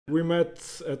we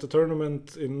met at a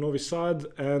tournament in Novi Sad,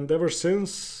 and ever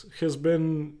since he's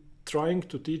been trying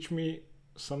to teach me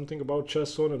something about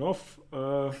chess on and off.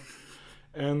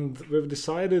 And we've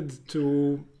decided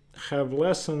to have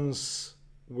lessons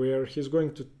where he's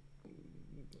going to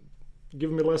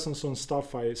give me lessons on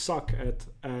stuff I suck at,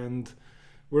 and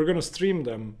we're going to stream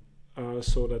them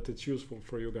so that it's useful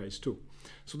for you guys too.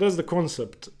 So that's the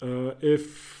concept.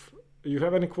 If you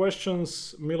have any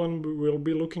questions, Milan will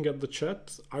be looking at the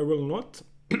chat. I will not,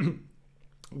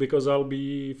 because I'll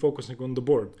be focusing on the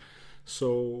board.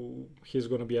 So he's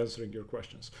going to be answering your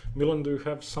questions. Milan, do you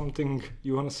have something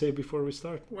you want to say before we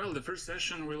start? Well, the first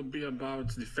session will be about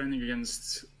defending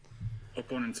against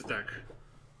opponent's attack.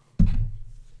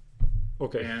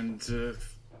 Okay. And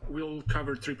we'll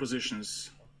cover 3 positions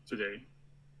today.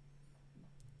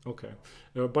 Okay.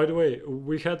 By the way,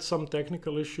 we had some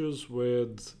technical issues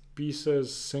with pieces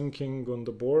syncing on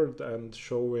the board and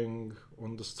showing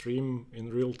on the stream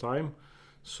in real time.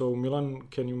 So Milan,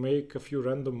 can you make a few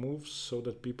random moves so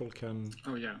that people can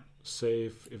say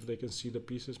if they can see the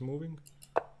pieces moving?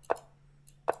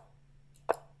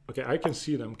 Okay, I can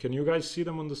see them. Can you guys see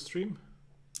them on the stream?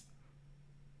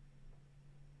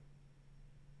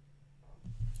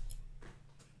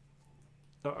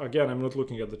 Again, I'm not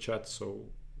looking at the chat, so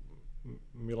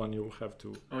Milan, you'll have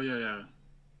to... Oh, yeah.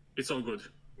 It's all good.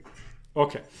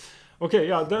 Okay,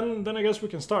 yeah, then I guess we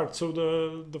can start. So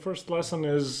the first lesson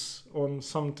is on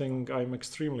something I'm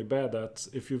extremely bad at.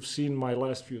 If you've seen my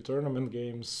last few tournament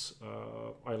games,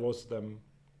 I lost them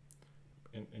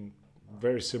in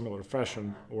very similar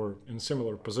fashion, or in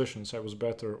similar positions. I was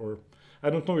better, or I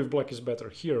don't know if black is better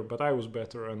here, but I was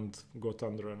better and got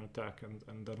under an attack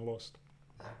and then lost.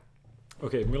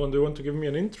 Okay, Milan, do you want to give me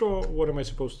an intro? What am I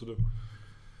supposed to do?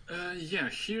 Yeah,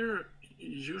 here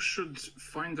you should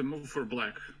find the move for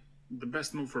black. The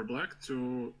best move for black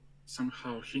to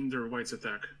somehow hinder white's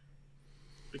attack.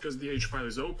 Because the H file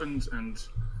is opened, and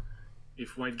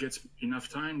if white gets enough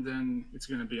time, then it's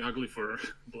going to be ugly for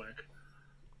black.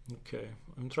 Okay,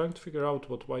 I'm trying to figure out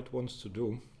what white wants to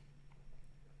do.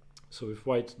 So if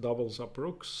white doubles up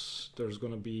rooks, there's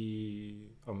going to be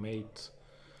a mate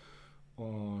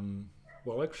on...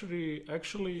 Well, actually,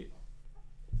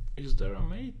 is there a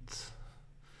mate?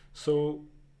 So...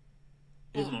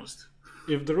 Almost.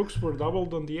 If the rooks were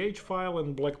doubled on the H file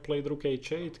and black played rook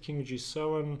H8, king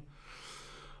G7,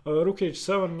 rook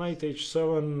H7, knight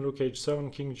H7, rook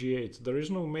H7, king G8. There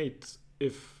is no mate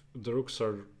if the rooks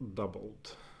are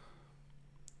doubled.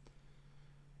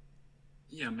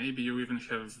 Yeah, maybe you even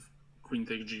have queen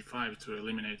take G5 to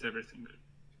eliminate everything.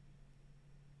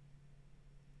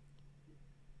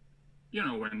 You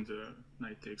know, when the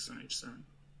knight takes on H7.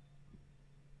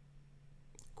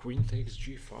 Queen takes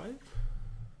G5?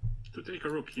 To take a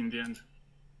rook in the end.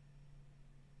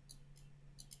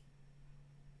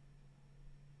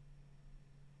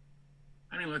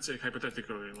 I mean, let's say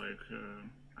hypothetically, like,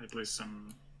 I play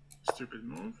some stupid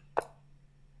move.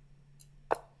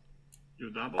 You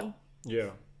double.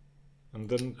 Yeah. And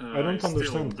then I don't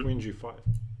understand queen G5.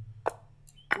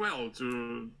 Well,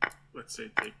 to, let's say,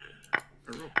 take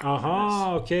a rook.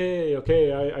 Aha, okay.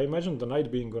 I imagined the knight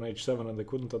being on H7 and I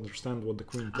couldn't understand what the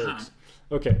queen takes.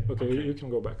 Okay, you can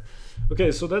go back.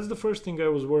 Okay, so that's the first thing I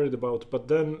was worried about. But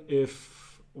then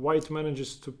if white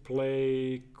manages to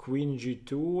play queen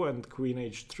G2 and queen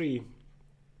H3,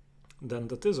 then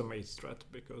that is a mate strat,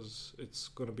 because it's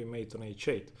going to be mate on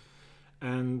H8.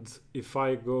 And if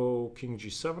I go king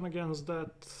G7 against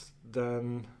that,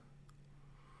 then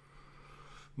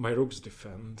my rooks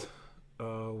defend.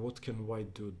 What can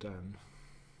white do then?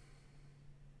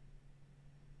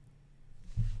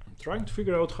 I'm trying to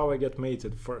figure out how I get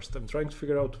mated first. I'm trying to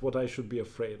figure out what I should be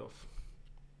afraid of.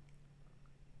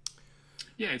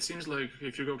 Yeah, it seems like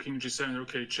if you go king G7,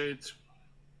 rook H8,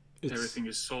 everything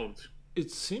is solved.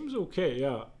 It seems okay,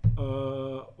 yeah.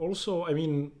 Also, I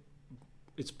mean,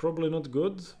 it's probably not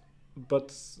good,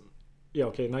 but yeah,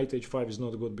 okay, knight H5 is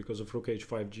not good because of rook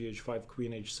H5, GH5,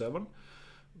 queen H7,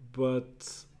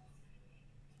 but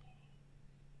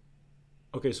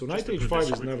okay, so knight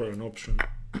H5 is never an option.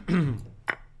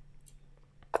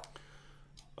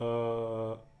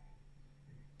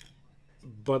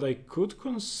 But I could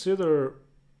consider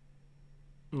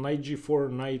knight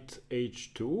G4, knight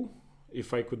H2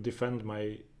 if I could defend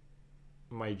my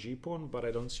G-pawn, but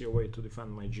I don't see a way to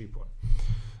defend my G-pawn.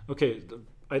 Okay,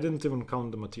 I didn't even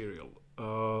count the material.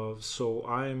 So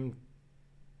I'm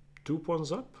 2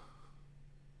 pawns up?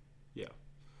 Yeah.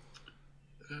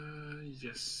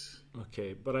 Yes.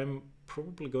 Okay, but I'm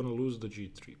probably gonna lose the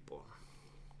G3 pawn.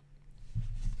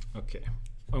 Okay,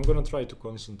 I'm gonna try to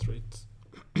concentrate.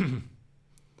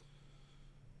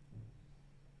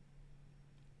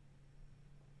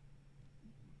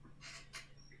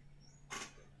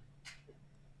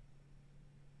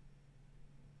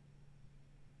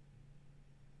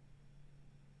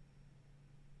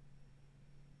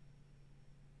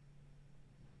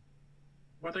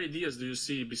 What ideas do you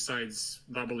see besides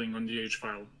doubling on the H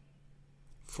file?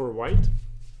 For white?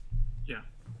 Yeah.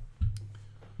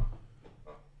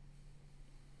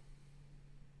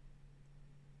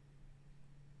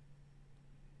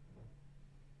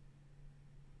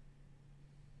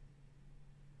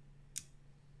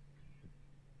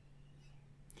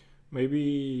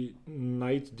 Maybe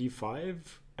knight d5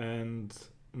 and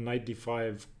knight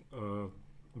d5,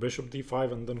 bishop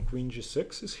d5, and then queen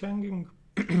g6 is hanging.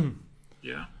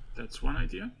 Yeah, that's one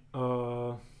idea.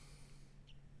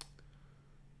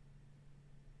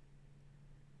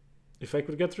 If I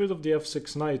could get rid of the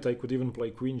f6 knight, I could even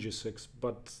play queen g6,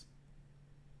 but...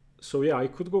 So yeah, I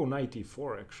could go knight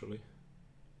e4 actually.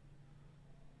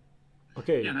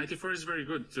 Okay. Yeah, knight e4 is very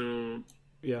good to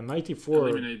knight e4...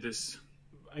 eliminate this.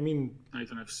 I mean...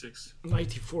 Knight on f6. Knight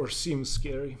e4 seems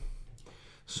scary.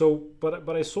 So,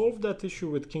 but I solved that issue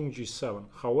with king g7.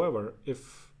 However,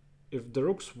 if the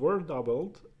rooks were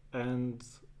doubled and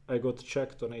I got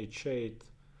checked on h8,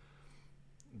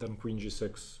 then queen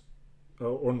g6...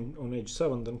 on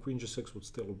h7, then queen g6 would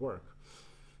still work.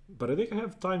 But I think I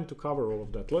have time to cover all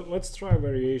of that. Let's try a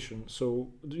variation.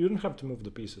 So you don't have to move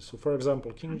the pieces. So for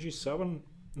example, king g7,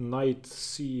 knight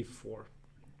c4.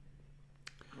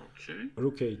 Okay.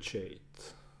 Rook h8.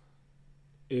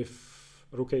 If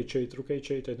rook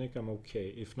h8, I think I'm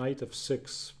okay. If knight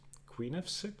f6, queen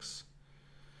f6.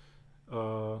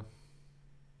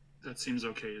 That seems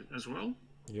okay as well.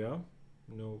 Yeah,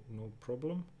 no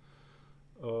problem.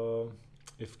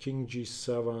 If king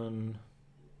g7,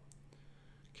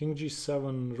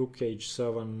 rook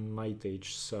h7, knight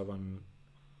h7,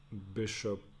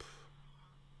 bishop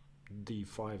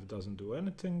d5 doesn't do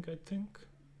anything, I think.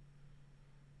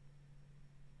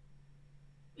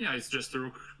 Yeah, it's just a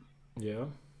rook. Yeah.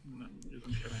 No, you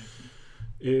don't have anything.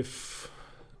 If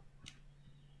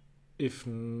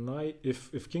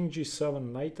king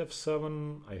g7, knight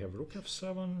f7, I have rook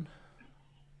f7.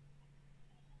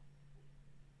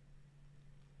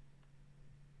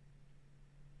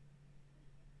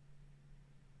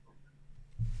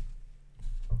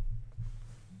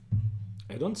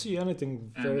 I don't see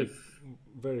anything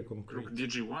very concrete. Rook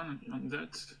dg1 on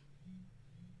that.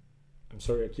 I'm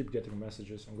sorry, I keep getting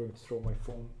messages. I'm going to throw my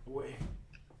phone away.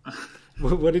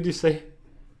 What did you say?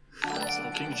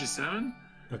 So king g7.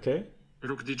 Okay.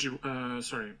 Rook dg.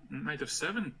 Sorry, knight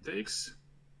f7 takes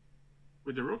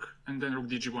with the rook, and then rook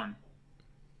dg1.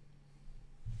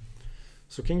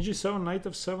 So king g7, knight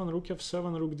f7, rook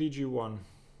f7, rook dg1.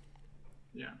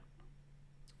 Yeah.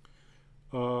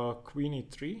 Queen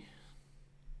e3.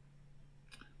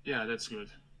 Yeah, that's good.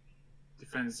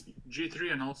 Defends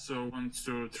g3 and also wants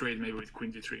to trade maybe with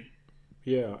queen d3.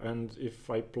 Yeah, and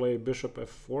if I play bishop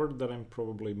f4, then I'm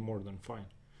probably more than fine.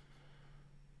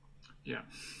 Yeah,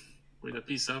 with a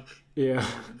piece up. Yeah.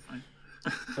 More than fine.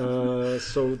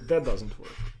 So that doesn't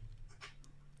work.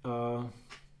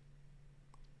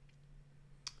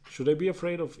 Should I be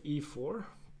afraid of e4?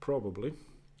 Probably.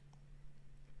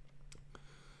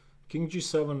 King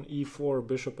g7, e4,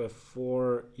 bishop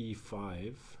f4,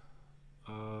 e5.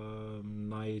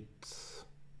 Knight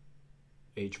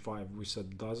h5 we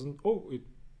said doesn't. Oh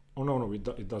no,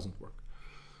 it doesn't work.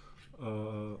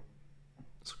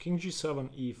 So king g7,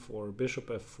 e4, bishop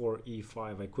f4,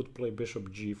 e5. I could play bishop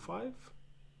g5.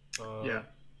 Yeah.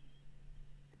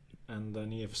 And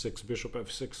then ef6, bishop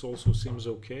f6 also seems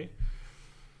okay.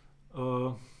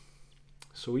 So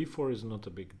e4 is not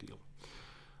a big deal.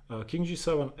 King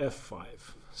g7,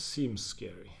 f5 seems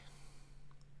scary.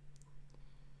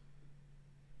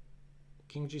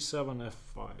 King g7,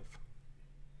 f5.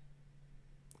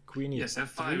 Queen e3. Yes,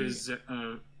 f5 is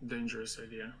a dangerous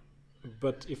idea.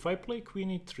 But if I play queen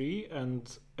e3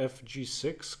 and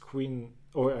fg6, queen...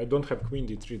 Oh, I don't have queen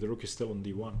d3, the rook is still on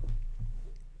d1.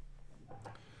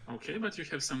 Okay, but you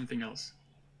have something else.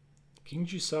 King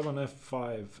g7,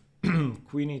 f5,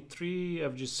 queen e3,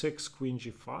 fg6, queen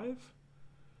g5.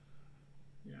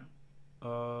 Yeah.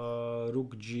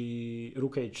 Rook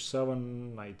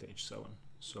h7, knight h7.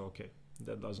 So okay,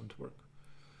 that doesn't work.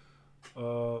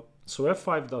 So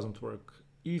f5 doesn't work,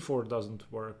 e4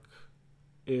 doesn't work.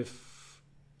 If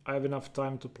I have enough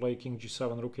time to play king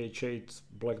g7, rook h8,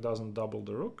 black doesn't double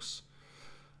the rooks.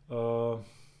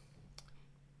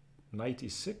 Knight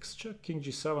e6 check, king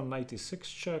g7, knight e6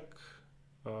 check,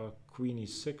 queen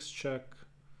e6 check.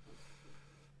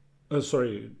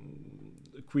 Sorry,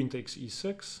 queen takes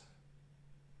e6.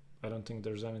 I don't think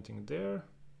there's anything there.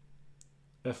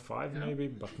 f5 maybe,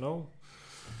 but no.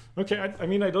 Okay, I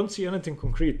mean, I don't see anything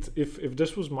concrete. If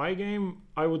this was my game,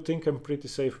 I would think I'm pretty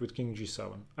safe with king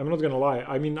g7. I'm not gonna lie.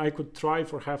 I mean, I could try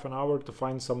for half an hour to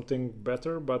find something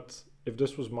better, but if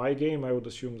this was my game, I would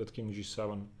assume that king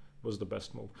g7 was the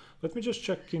best move. Let me just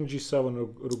check king g7,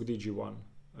 rook dg1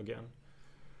 again.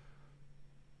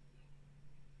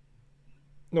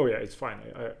 No, yeah, it's fine.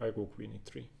 I go queen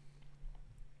e3.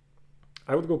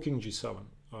 I would go king g7.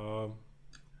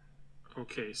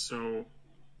 Okay, so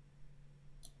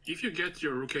if you get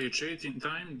your rook h8 in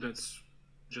time, that's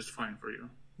just fine for you.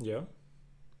 Yeah.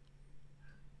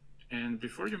 And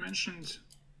before you mentioned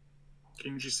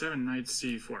king g7, knight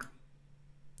c4.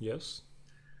 Yes.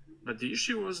 But the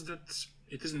issue was that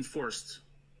it isn't forced.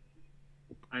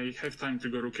 I have time to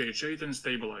go rook h8 and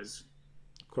stabilize.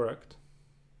 Correct.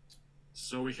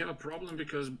 So we have a problem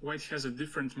because white has a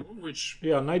different move, which...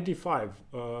 Yeah, knight d5.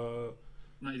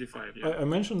 Knight d5, yeah. I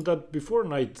mentioned that before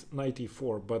knight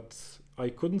e4, but I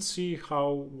couldn't see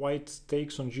how white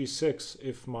takes on g6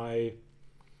 if my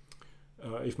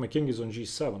king is on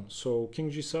g7. So king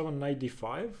g7, knight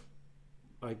d5.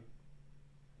 I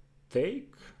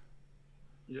take.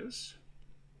 Yes.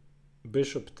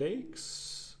 Bishop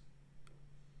takes.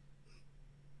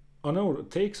 Oh no,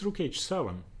 takes rook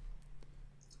h7.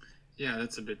 Yeah,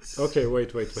 that's a bit... Okay,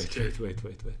 wait. King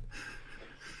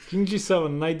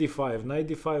g7, knight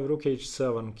d5, rook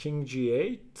h7, king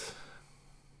g8.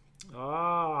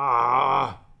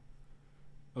 Ah.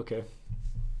 Okay.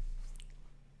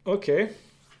 Okay.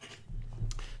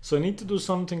 So I need to do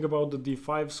something about the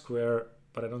d5 square,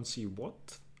 but I don't see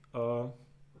what. Or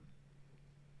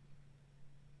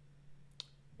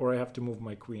I have to move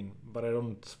my queen, but I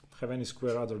don't have any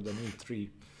square other than e3.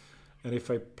 And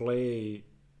if I play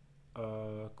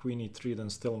queen e3, then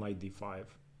still knight d5.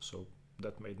 So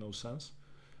that made no sense.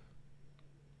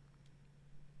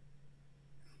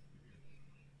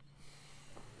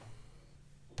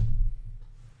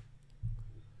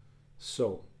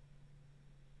 So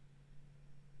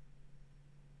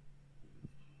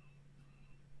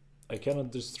I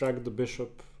cannot distract the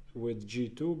bishop with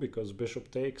g2 because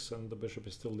bishop takes and the bishop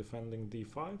is still defending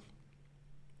d5.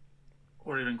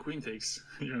 Or even queen takes,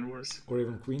 even worse. Or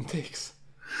even queen takes.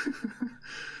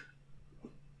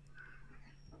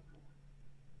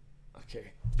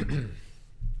 Okay.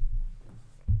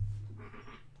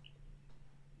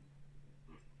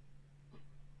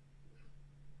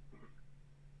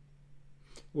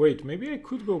 Wait, maybe I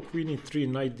could go queen e3,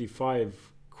 knight d5,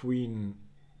 queen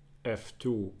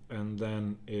f2, and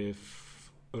then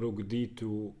if rook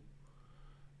d2...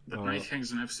 The knight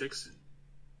hangs on f6?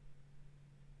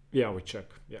 Yeah, we check.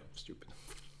 Yeah, stupid.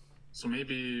 So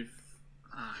maybe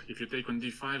if you take on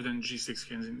d5, then g6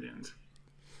 hangs in the end.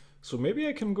 So maybe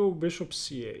I can go bishop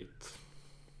c8.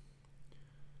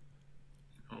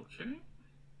 Okay.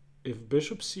 If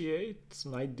bishop c8,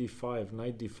 knight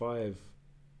d5,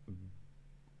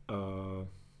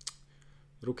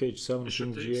 rook h7,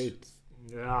 Bishop king takes.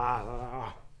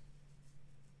 g8.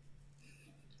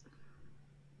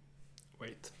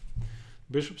 Wait.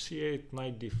 Bishop c8,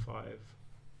 knight d5.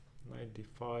 Knight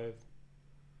d5.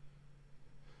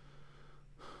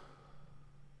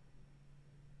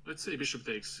 Let's say bishop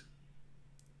takes.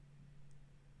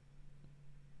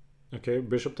 Okay,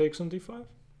 bishop takes on d5?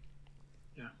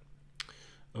 Yeah.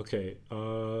 Okay,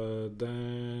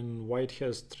 then white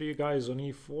has 3 guys on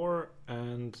e4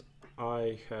 and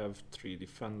I have 3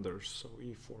 defenders, so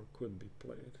e4 could be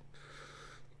played.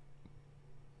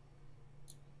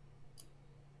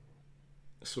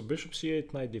 So bishop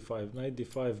c8, knight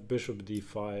d5, bishop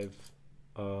d5.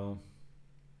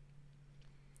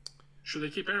 Should I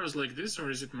keep arrows like this, or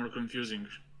is it more confusing?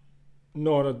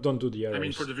 No, don't do the arrows. I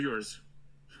mean, for the viewers.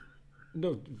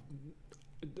 No,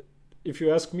 if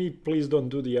you ask me, please don't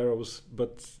do the arrows.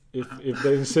 But if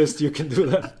they insist, you can do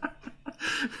that.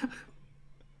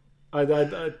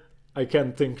 I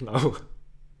can't think now.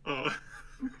 Oh,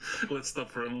 let's stop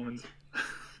for a moment.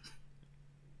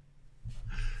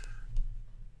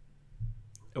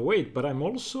 Wait, but I'm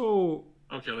also...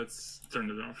 Okay, let's turn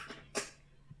it off.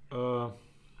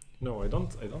 No, I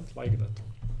don't like that.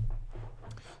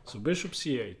 So bishop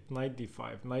c8, knight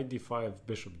d5,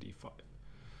 bishop d5.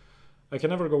 I can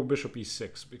never go bishop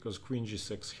e6 because queen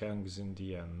g6 hangs in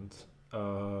the end.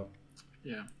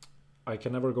 Yeah. I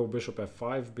can never go bishop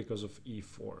f5 because of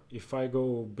e4. If I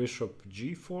go bishop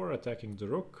g4 attacking the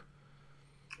rook...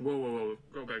 Whoa.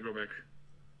 Go back.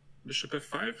 Bishop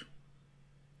f5?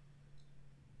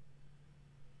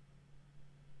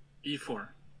 e4.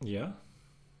 Yeah.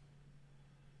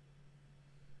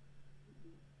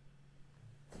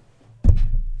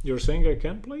 You're saying I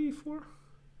can play e4?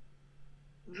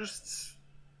 Just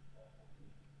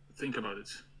think about it.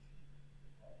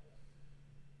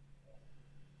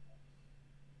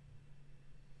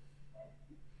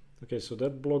 Okay, so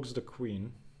that blocks the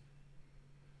queen.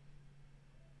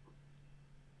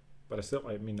 But I still,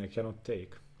 I mean, I cannot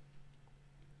take.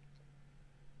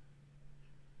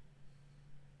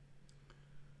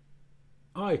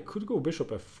 I could go bishop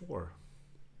f4.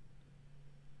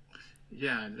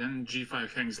 Yeah, then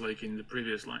g5 hangs like in the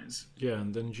previous lines. Yeah,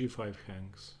 and then g5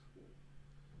 hangs.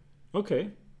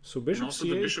 Okay, so bishop and also c8.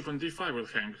 The bishop on d5 will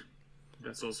hang.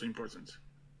 That's also important.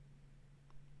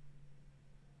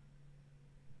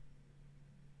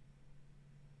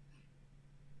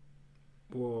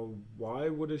 Well, why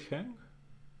would it hang?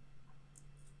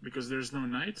 Because there's no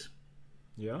knight.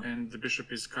 Yeah. And the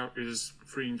bishop is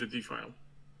free in the d file.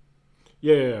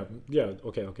 Yeah.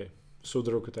 Okay. So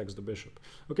the rook attacks the bishop.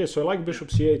 Okay, so I like bishop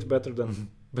c8 better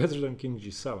than king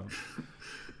g7.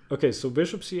 Okay, so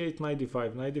bishop c8, knight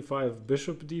d5, knight d5,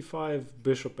 bishop d5,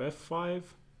 bishop f5.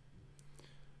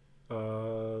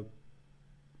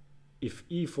 If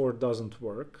e4 doesn't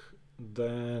work,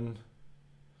 then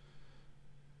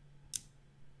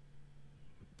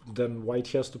white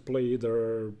has to play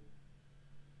either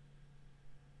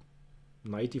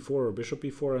knight e4 or bishop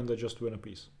e4, and I just win a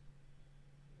piece.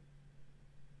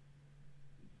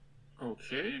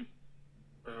 Okay.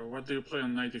 What do you play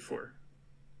on knight e4?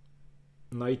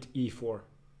 Knight e4.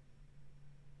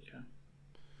 Yeah.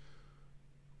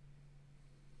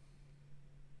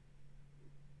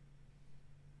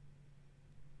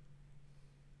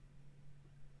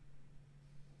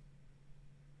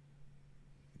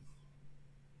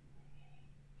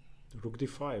 Rook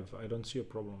d5. I don't see a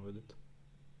problem with it.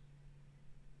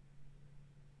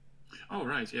 Oh,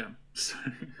 right, yeah.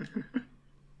 Sorry.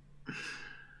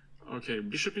 Okay,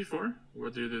 bishop e4.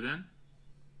 What do you do then?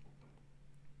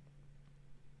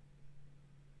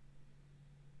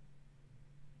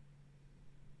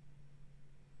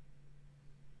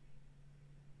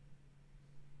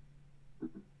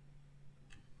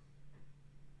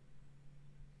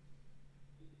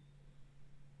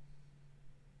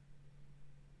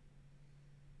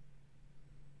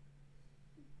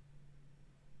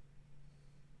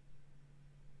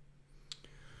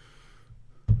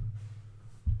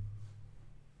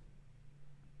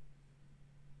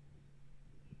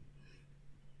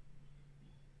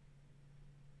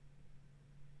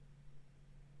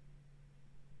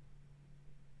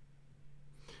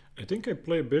 I think I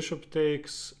play bishop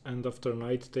takes, and after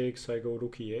knight takes I go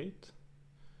rook e8,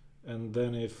 and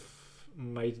then if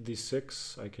knight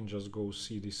d6 I can just go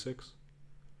c d6.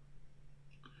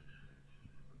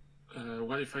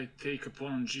 What if I take a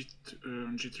pawn on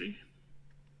g3?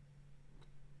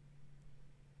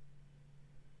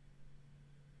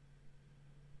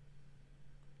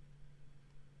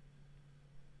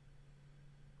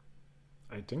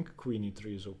 I think queen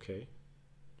e3 is okay.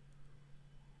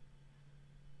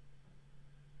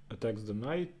 Attacks the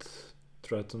knight,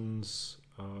 threatens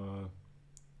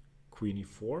queen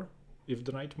e4 if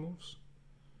the knight moves.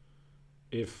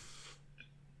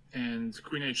 And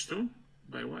queen h2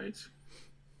 by white.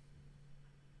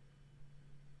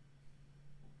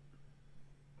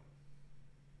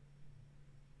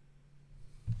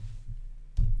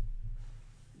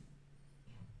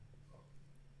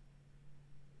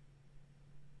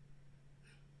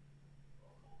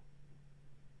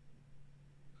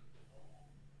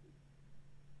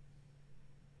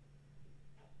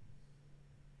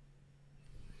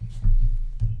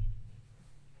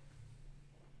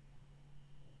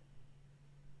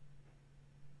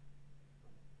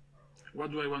 What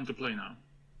do I want to play now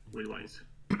with white?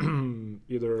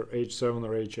 Either h7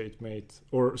 or h8 mate.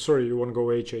 Or, sorry, you want to go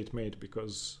h8 mate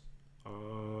because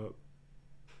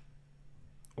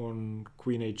on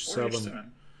queen h7... Or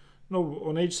h7. No,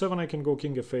 on h7 I can go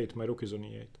king f8. My rook is on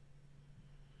e8.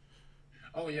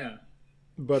 Oh, yeah.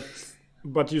 But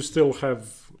you still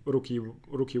have rook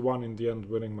e1 in the end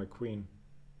winning my queen.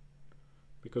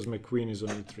 Because my queen is on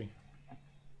e3.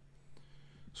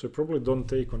 So I probably don't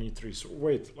take on e3. So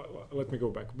wait, let me go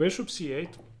back. Bishop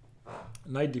c8,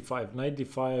 knight d5, knight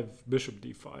d5, bishop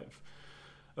d5.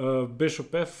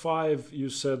 Bishop f5, you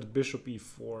said bishop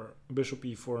e4,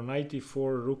 knight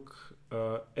e4, rook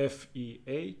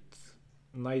fe8,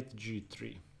 knight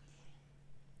g3.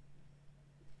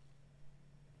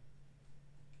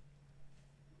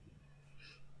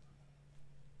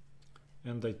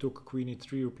 And I took queen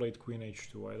e3, you played queen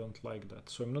h2. I don't like that.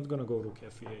 So I'm not gonna go rook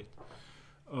fe8.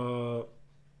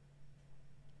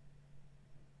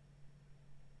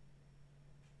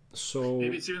 So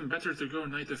maybe it's even better to go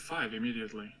knight f5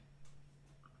 immediately.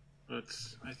 But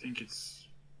I think it's...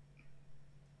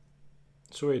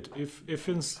 So wait, if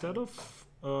instead of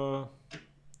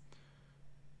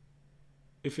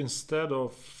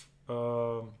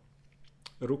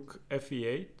rook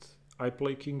fe8, I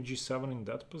play king g7 in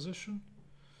that position.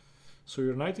 So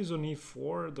your knight is on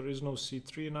e4, there is no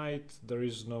c3 knight, there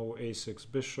is no a6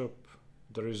 bishop,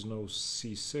 there is no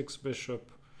c6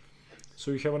 bishop.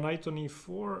 So you have a knight on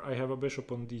e4, I have a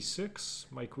bishop on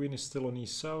d6, my queen is still on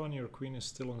e7, your queen is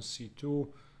still on c2.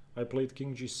 I played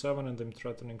king g7 and I'm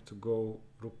threatening to go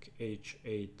rook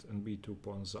h8 and b2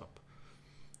 pawns up.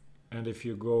 And if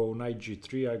you go knight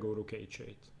g3, I go rook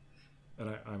h8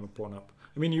 and I'm a pawn up.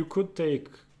 I mean, you could take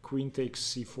queen takes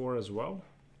c4 as well.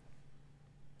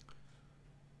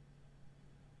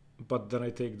 But then I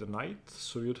take the knight,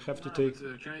 so you'd have to take...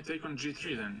 can I take on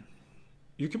g3 then?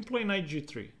 You can play knight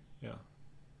g3, yeah.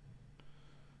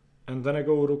 And then I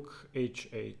go rook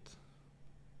h8.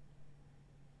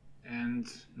 And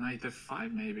knight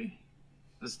f5 maybe?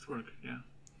 Does it work? Yeah.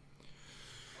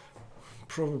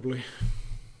 Probably.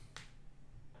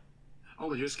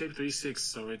 Oh, you escaped to e6,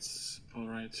 so it's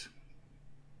alright.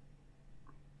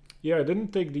 Yeah, I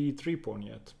didn't take the e3 pawn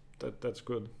yet. That's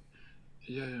good.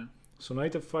 Yeah, yeah. So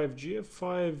knight f5,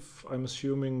 gf5, I'm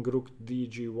assuming rook d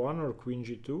g1 or queen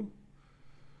g2.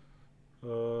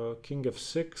 King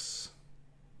f6.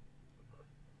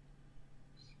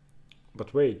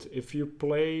 But wait, if you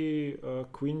play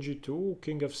queen g2,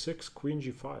 king f6, queen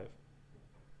g5.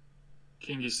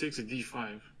 King e6,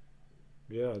 d5.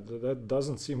 Yeah, that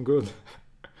doesn't seem good.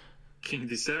 King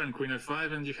d7, queen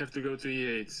f5, and you have to go to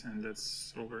e8, and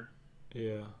that's over.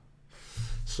 Yeah.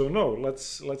 So no,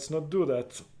 let's not do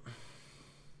that.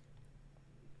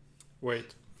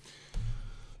 Wait.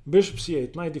 Bishop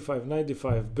c8, knight d5, knight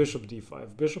d5, bishop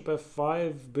d5, bishop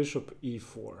f5, bishop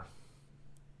e4.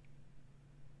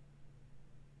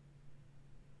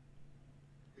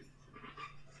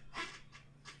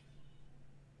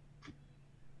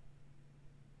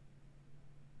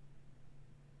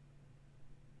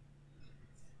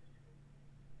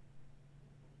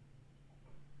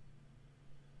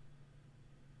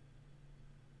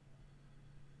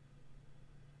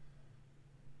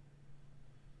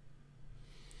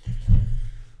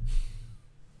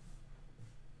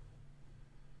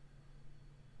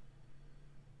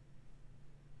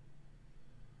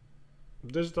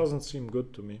 This doesn't seem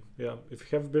good to me. Yeah, if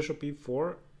you have bishop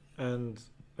e4 and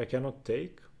I cannot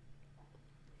take,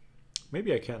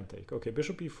 maybe I can take. Okay,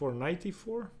 bishop e4, knight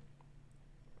e4.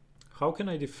 How can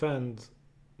I defend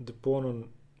the pawn on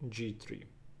g3?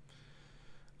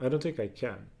 I don't think I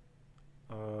can.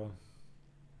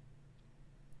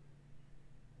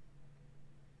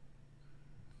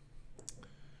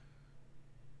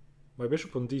 My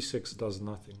bishop on d6 does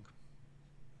nothing.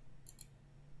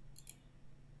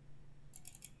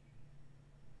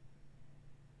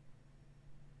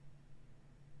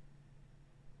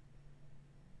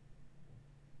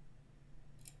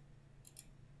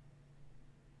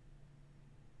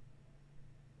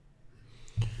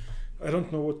 I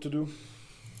don't know what to do.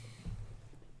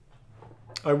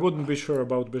 I wouldn't be sure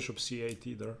about bishop c8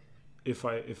 either if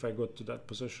I got to that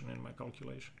position in my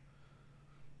calculation.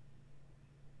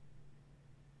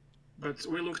 But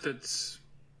we looked at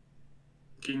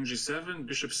king g7,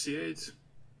 bishop c8.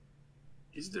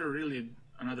 Is there really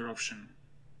another option?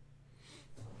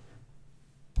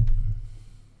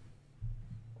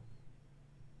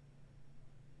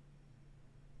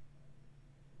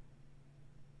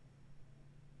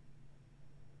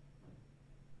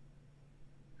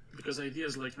 Because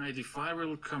ideas like knight d5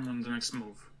 will come on the next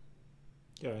move.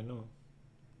 Yeah, I know.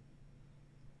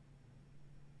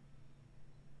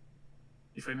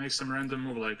 If I make some random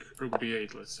move like rook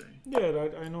b8, let's say. Yeah,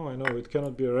 I know. It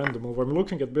cannot be a random move. I'm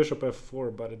looking at bishop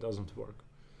f4, but it doesn't work.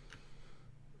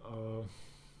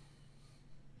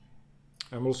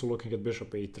 I'm also looking at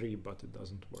bishop a3, but it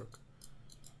doesn't work.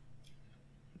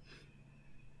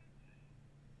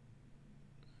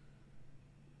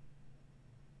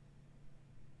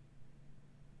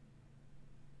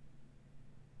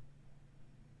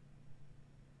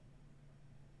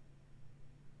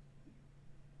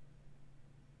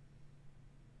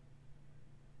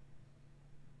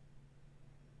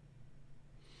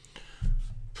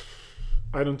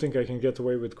 I don't think I can get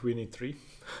away with queen e3.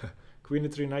 Queen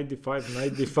e3, knight d5,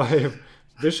 knight d5,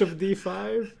 bishop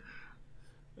d5.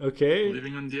 Okay.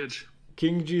 Living on the edge.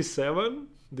 King g7,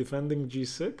 defending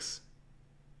g6.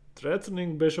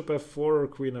 Threatening bishop f4 or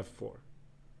queen f4.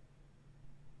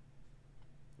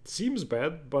 It seems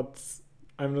bad, but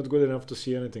I'm not good enough to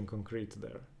see anything concrete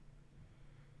there.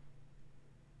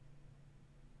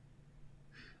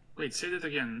 Wait, say that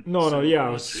again. No,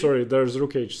 yeah, sorry, there's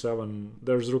rook h7.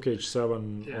 There's rook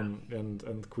h7 yeah.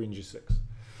 and queen g6.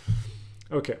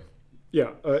 Okay.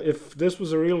 Yeah, if this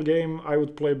was a real game, I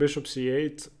would play bishop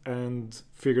c8 and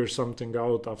figure something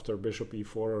out after bishop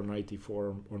e4 or knight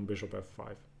e4 on bishop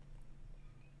f5.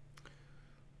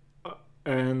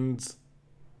 And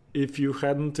if you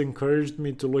hadn't encouraged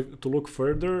me to look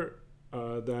further,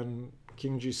 then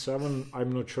king g7,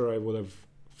 I'm not sure I would have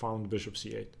found bishop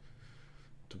c8,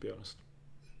 to be honest.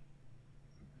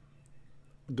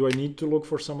 Do I need to look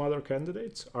for some other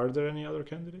candidates? Are there any other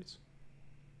candidates?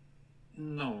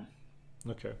 No.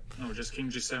 Okay. No, just king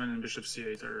g7 and bishop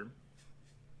c8 are...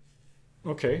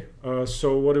 Okay,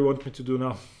 so what do you want me to do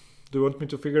now? Do you want me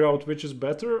to figure out which is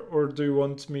better, or do you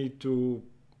want me to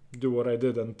do what I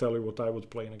did and tell you what I would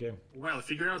play in a game? Well,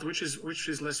 figure out which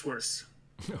is less worse.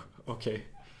 Okay.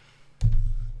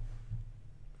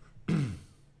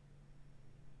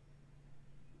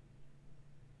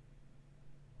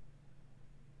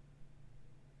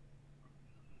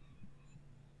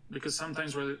 Because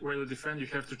sometimes while you defend, you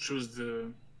have to choose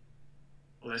the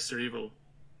lesser evil.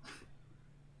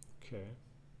 Okay.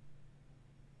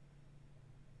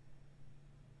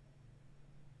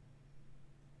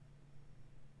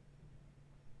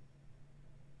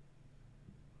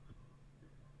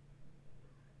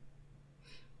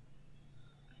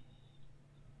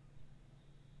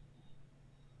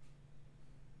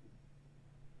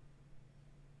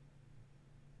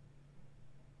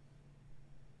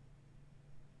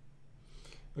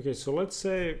 Okay, so let's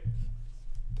say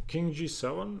king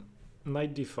g7,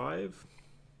 knight d5,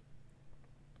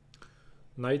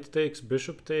 knight takes,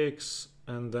 bishop takes,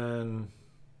 and then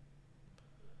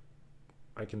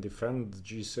I can defend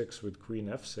g6 with queen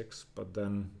f6, but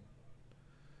then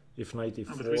if knight e4...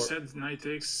 No, but we said knight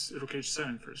takes, rook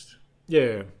h7 first.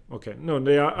 Yeah, okay. No,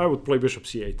 I would play bishop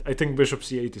c8. I think bishop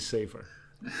c8 is safer.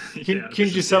 King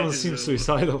g7 seems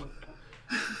suicidal.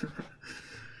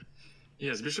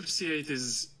 Yes, bishop c8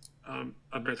 is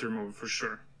a better move for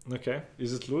sure. Okay,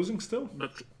 is it losing still?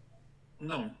 But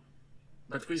no,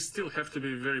 but we still have to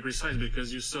be very precise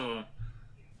because you saw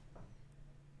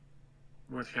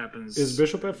what happens. Is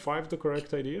bishop f5 the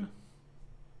correct idea?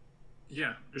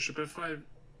 Yeah, bishop f5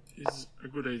 is a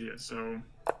good idea. So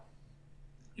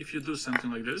if you do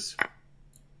something like this,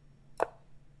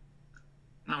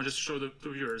 now just show the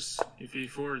two viewers. If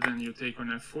e4, then you take on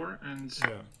f4, and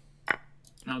yeah.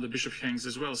 Now the bishop hangs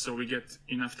as well, so we get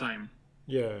enough time.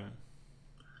 Yeah.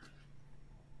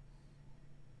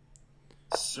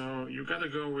 So you gotta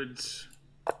go with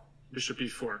bishop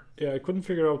e4. Yeah, I couldn't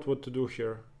figure out what to do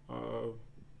here.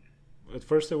 At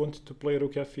first I wanted to play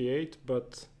rook fe8,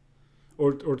 but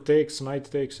or takes, knight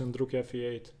takes, and rook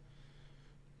fe8.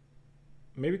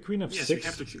 Maybe queen f6. Yes,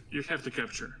 you have to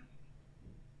capture.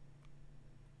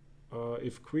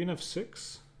 If queen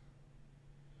f6.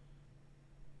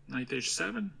 Knight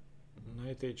h7.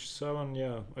 Knight h7.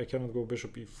 Yeah, I cannot go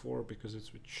bishop e4 because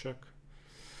it's with check.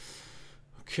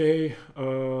 Okay.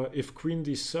 If queen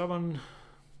d7.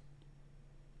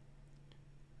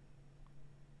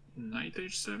 Knight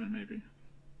h7 maybe.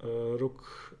 Rook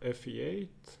fe8.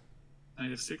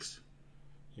 Knight f6.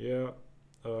 Yeah.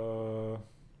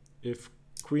 If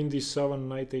queen d7,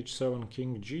 knight h7,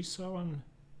 king g7.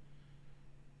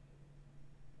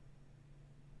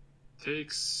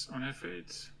 Takes on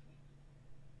f8.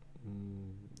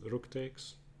 Rook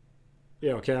takes.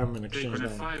 Yeah, okay, I'm in exchange now.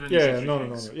 F5 yeah,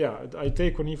 no. Yeah, I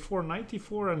take on e4, knight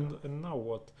e4, and now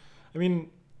what? I mean,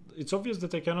 it's obvious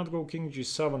that I cannot go king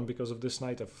g7 because of this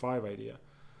knight f5 idea.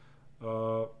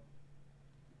 But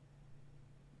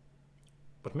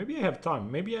maybe I have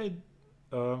time. Maybe I...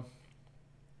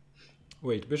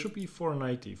 wait, bishop e4,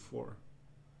 knight e4.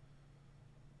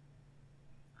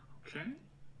 Okay.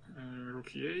 Rook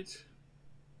e8.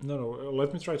 No,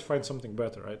 let me try to find something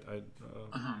better. I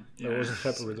wasn't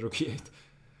happy with rook e8.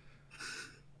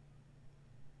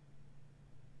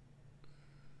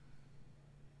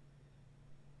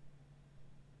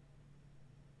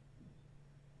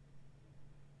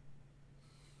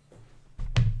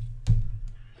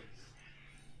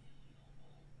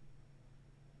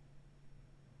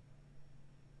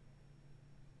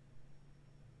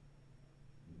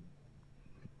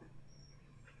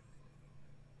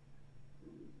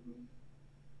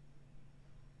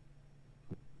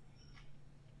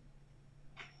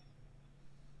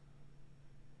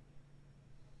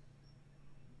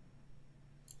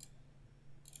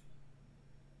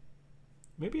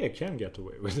 Maybe I can get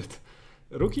away with it.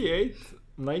 Rook e8,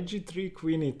 knight g3,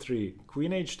 queen e3,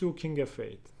 queen h2, king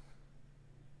f8.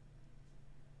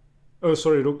 Oh,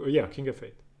 sorry, yeah, king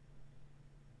f8.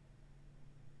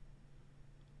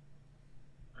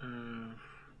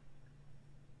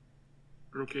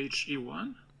 Rook h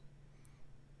e1.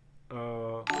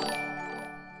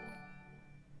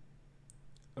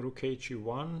 Rook h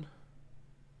e1.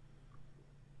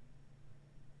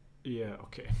 Yeah,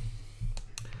 okay.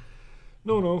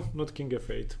 No, not king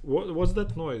f8. What's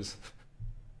that noise?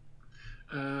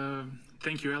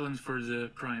 Thank you, Alan, for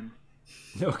the Prime.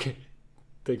 Okay,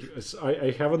 thank you.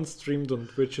 I haven't streamed on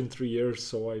Twitch in 3 years,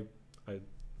 so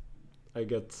I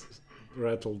get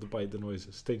rattled by the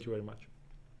noises. Thank you very much.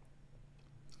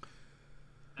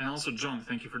 And also, John,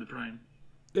 thank you for the Prime.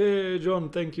 Hey, John,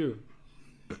 thank you.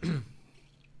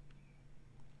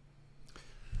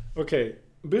 Okay,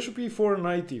 Bishop e4,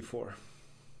 Knight e4.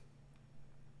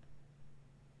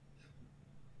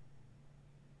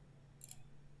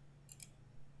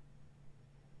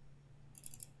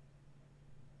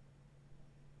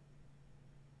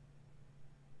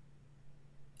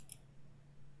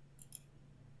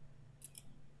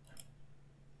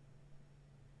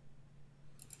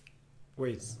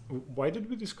 Wait, why did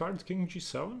we discard King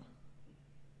g7?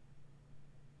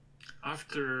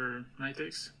 After knight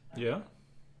takes, Yeah.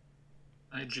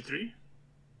 knight g3,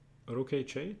 Rook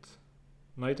h8,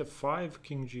 Knight f5,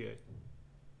 King g8.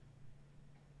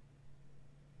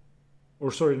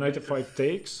 Or sorry, Knight f5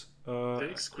 takes.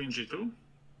 takes, queen g2.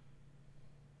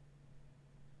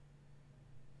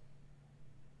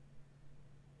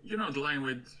 You know the line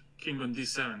with king on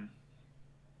d7.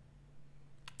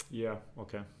 Yeah,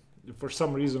 okay. For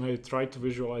some reason I tried to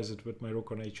visualize it with my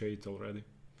rook on h8 already.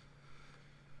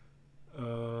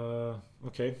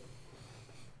 Okay.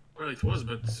 Well, it was,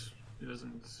 but it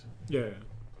doesn't. Yeah.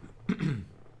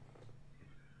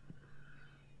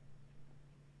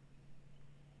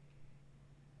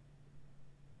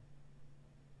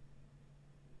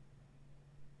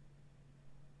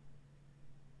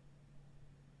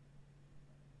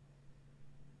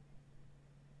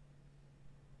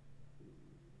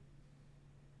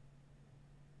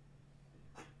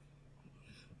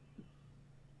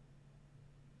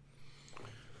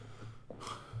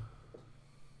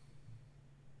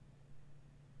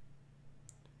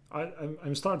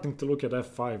 I'm starting to look at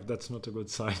f5. That's not a good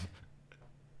sign.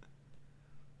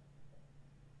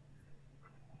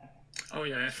 Oh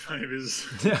yeah, f5 is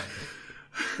Yeah.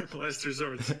 last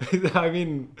resort. I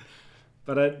mean,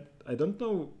 but I don't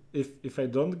know if I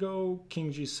don't go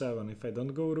king g7, if I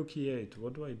don't go rook e8,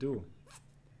 what do I do?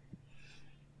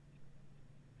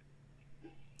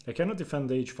 I cannot defend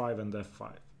h5 and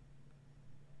f5.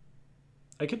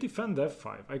 I can defend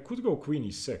f5. I could go queen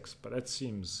e6, but that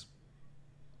seems...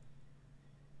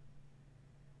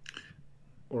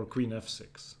 Or queen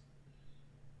f6.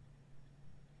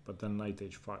 But then knight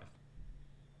h5.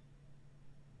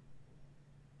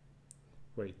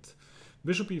 Wait.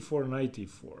 Bishop e4, knight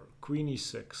e4, queen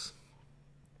e6,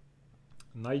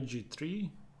 knight g3.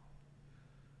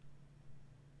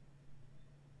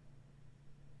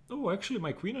 Oh, actually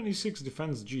my queen on e6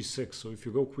 defends g6, so if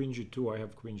you go queen g2, I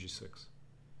have queen g6.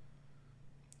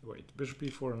 Wait, bishop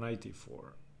e4, knight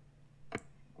e4,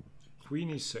 queen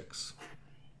e6,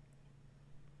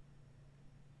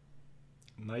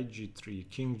 knight g3,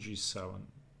 king g7.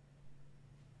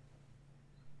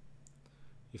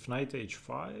 If knight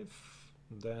h5,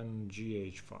 then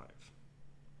gh5,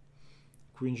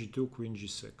 queen g2, queen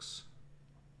g6.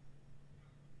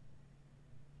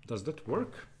 Does that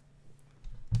work?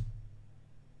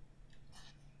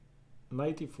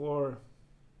 Knight e4,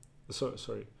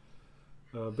 sorry,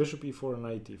 bishop e4,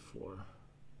 knight e4,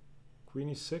 queen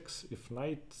e6. If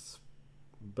knight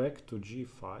back to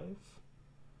g5,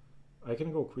 I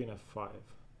can go queen f5.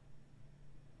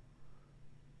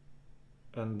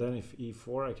 And then if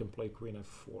e4, I can play queen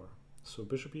f4. So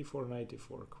bishop e4, knight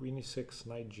e4, queen e6,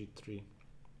 knight g3,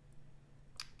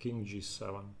 king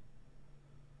g7.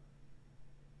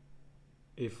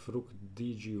 If rook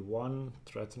dg1,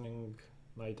 threatening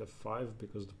knight f5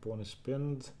 because the pawn is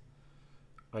pinned,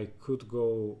 I could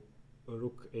go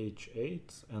rook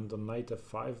h8, and on knight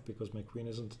f5, because my queen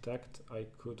isn't attacked, I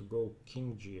could go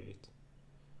king g8.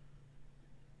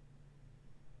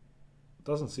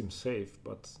 Doesn't seem safe,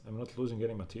 but I'm not losing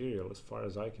any material as far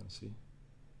as I can see.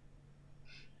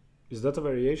 Is that a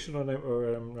variation,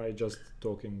 or am I just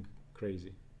talking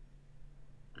crazy?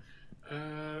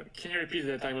 Can you repeat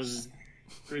that? I was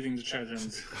reading the chat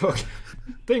and... Okay,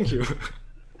 thank you.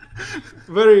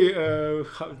 Very,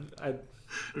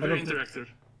 Very interactive.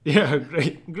 Yeah,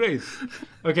 great.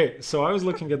 Okay, so I was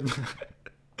looking at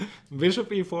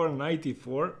bishop e4, knight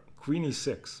e4, queen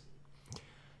e6.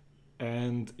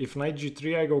 And if knight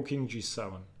g3, I go king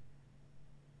g7.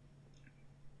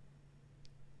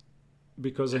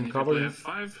 Because and I'm covering...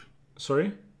 F5?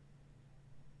 Sorry?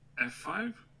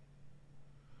 F5?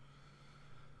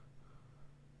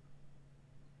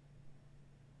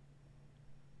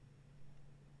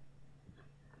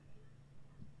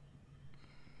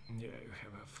 Yeah, you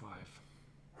have f5.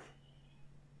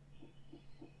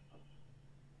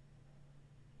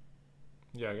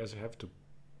 Yeah, I guess I have to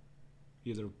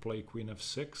either play queen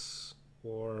f6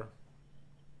 or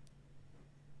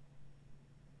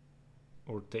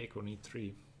take on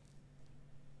e3.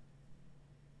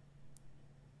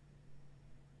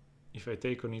 If I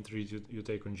take on e3, you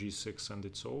take on g6 and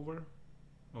it's over.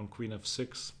 On queen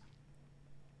f6,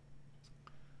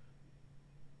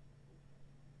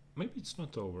 maybe it's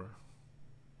not over.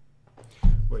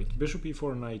 Wait, bishop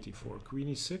e4, knight e4, queen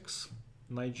e6,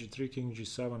 knight g3, king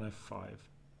g7, f5.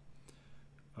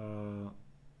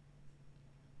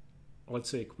 Let's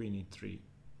say queen e3.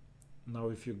 Now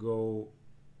if you go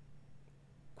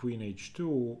queen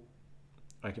h2,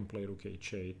 I can play rook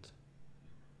h8.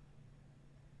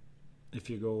 If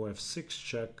you go f6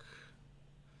 check,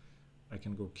 I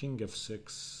can go king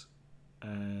f6,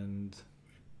 and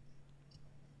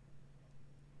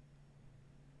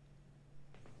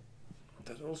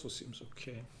that also seems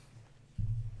okay.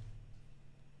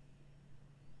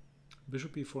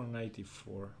 Bishop e4, knight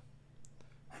e4,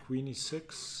 queen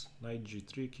e6, knight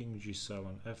g3, king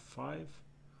g7, f5,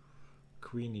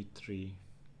 queen e3.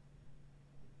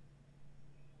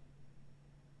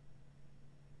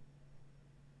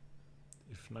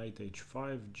 If knight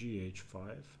h5,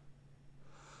 gh5.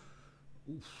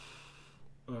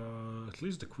 At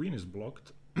least the queen is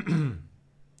blocked.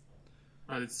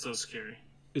 But it's so scary.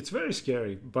 It's very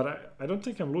scary, but I don't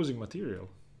think I'm losing material.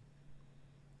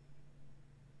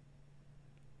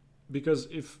 Because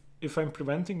if I'm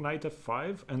preventing knight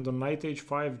f5 and on knight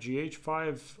h5,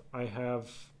 gh5, I have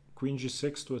queen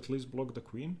g6 to at least block the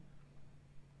queen.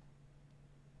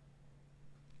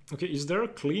 Okay, is there a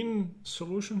clean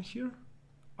solution here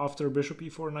after bishop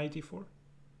e4, knight e4?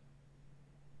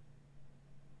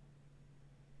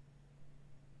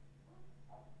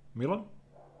 Milan?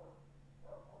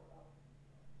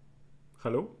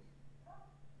 Hello?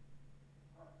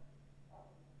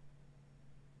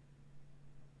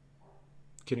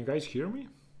 Can you guys hear me?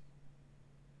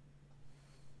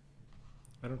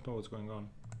 I don't know what's going on.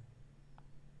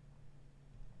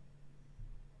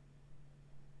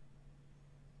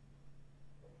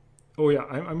 Oh yeah,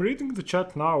 I'm reading the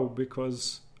chat now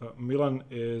because Milan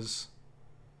is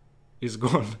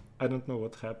gone. I don't know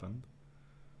what happened.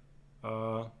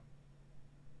 I'll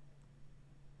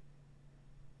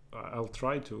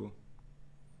try to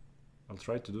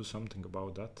do something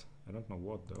about that. I don't know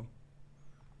what though.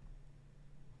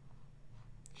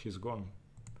 He's gone.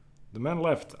 The man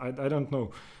left. I don't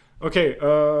know. Okay,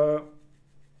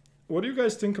 what do you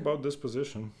guys think about this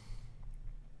position?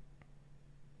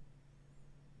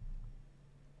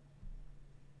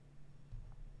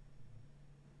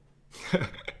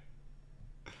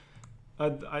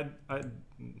 I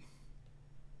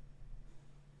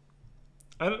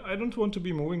don't want to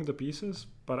be moving the pieces,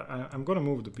 but I'm gonna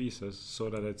move the pieces so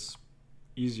that it's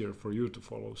easier for you to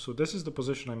follow. So this is the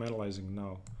position I'm analyzing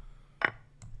now.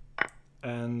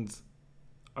 And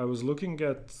I was looking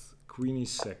at queen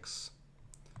e6.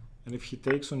 And if he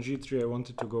takes on g3, I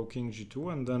wanted to go king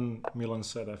g2, and then Milan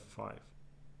said f5.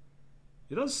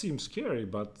 It does seem scary,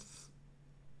 but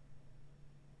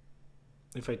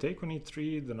if I take on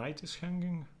e3, the knight is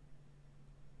hanging.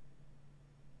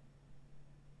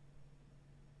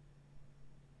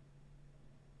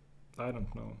 I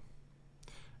don't know.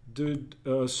 Dude,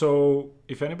 so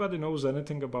if anybody knows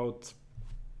anything about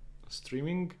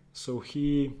streaming, so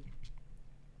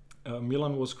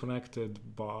Milan was connected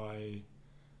by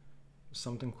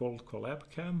something called collab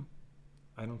cam.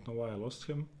 I don't know why I lost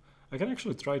him. I can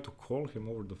actually try to call him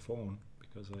over the phone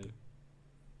because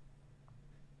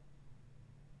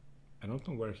I don't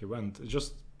know where he went. It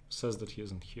just says that he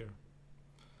isn't here.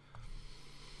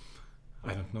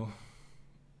 I don't know.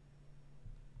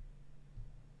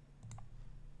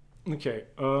 Okay.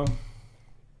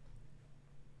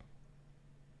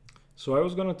 So I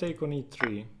was gonna take on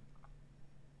e3.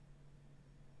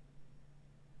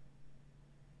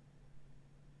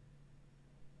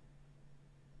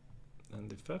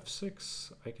 And if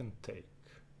f6, I can take.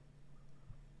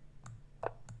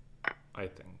 I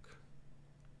think.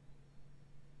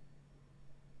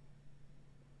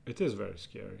 It is very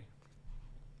scary.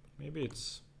 Maybe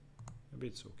it's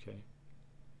okay.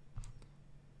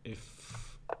 If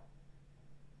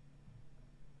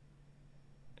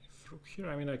rook here,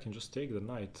 I mean, I can just take the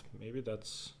knight. Maybe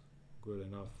that's good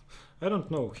enough. I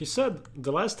don't know. He said,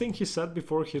 the last thing he said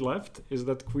before he left is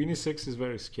that queen e6 is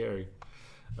very scary.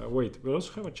 Wait, we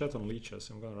also have a chat on leeches.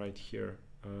 I'm gonna write here.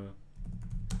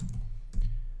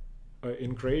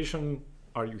 In Croatian,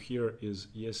 are you here is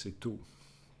jesi tu,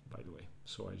 by the way.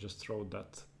 So I just wrote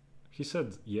that. He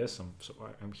said yes, so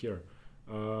I'm here.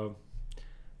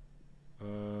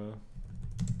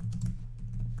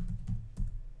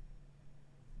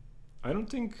 I don't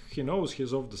think he knows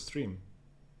he's off the stream.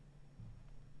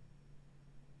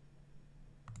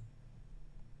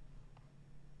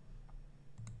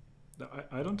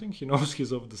 I don't think he knows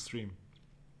he's off the stream.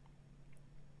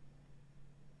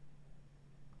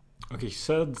 Okay, he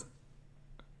said...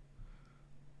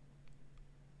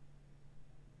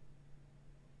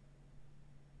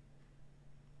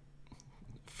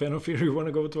 Fenofir, you want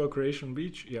to go to a Croatian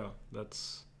beach? Yeah,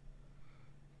 that's...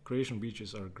 Croatian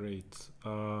beaches are great.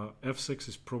 F6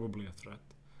 is probably a threat.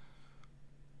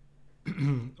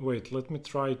 Wait, let me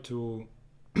try to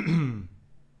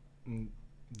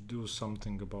do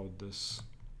something about this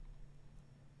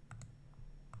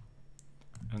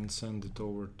and send it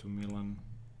over to Milan.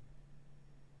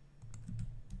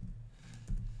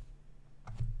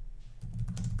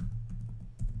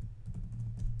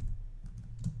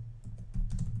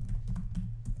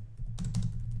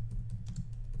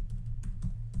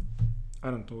 I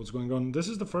don't know what's going on. This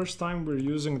is the first time we're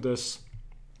using this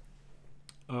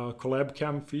collab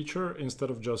cam feature instead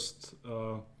of just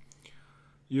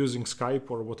using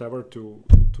Skype or whatever to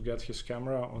get his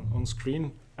camera on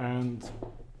screen, and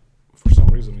for some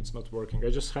reason it's not working.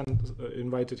 I just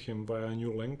invited him via a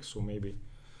new link, so maybe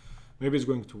it's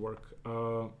going to work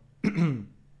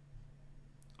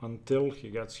until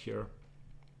he gets here.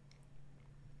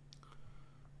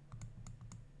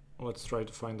 Let's try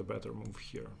to find a better move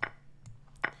here.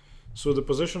 So the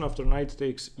position after knight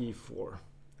takes e4.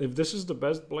 If this is the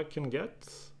best black can get,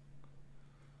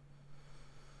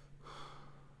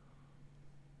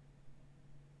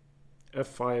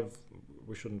 f5,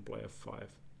 we shouldn't play f5.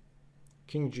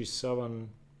 King g7,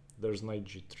 there's knight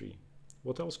g3.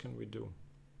 What else can we do?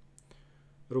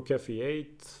 Rook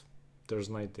fe8, there's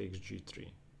knight takes g3.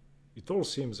 It all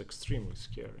seems extremely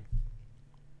scary.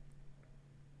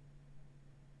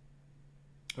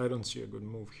 I don't see a good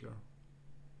move here.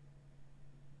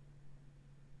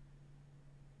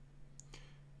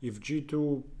 If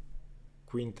g2,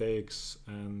 queen takes,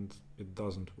 and it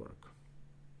doesn't work.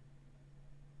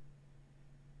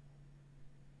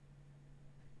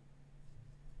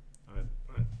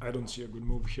 I don't see a good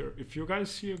move here. If you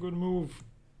guys see a good move,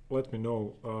 let me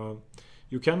know.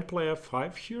 You can play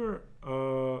f5 here.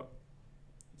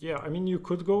 Yeah, I mean, you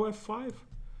could go f5,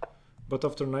 but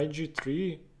after knight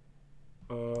g3,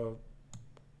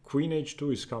 queen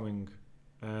h2 is coming,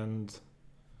 and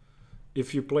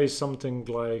if you play something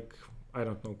like, I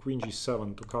don't know, queen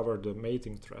g7 to cover the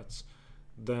mating threats,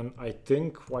 then I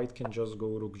think white can just go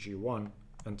rook g1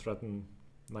 and threaten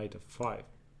knight f5.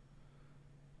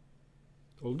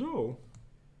 Although,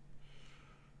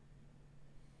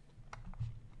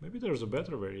 maybe there's a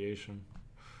better variation.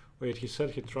 Wait, he said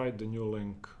he tried the new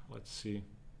link. Let's see.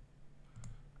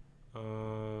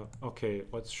 Okay,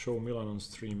 let's show Milan on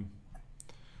stream.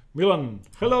 Milan,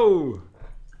 hello!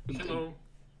 Hello.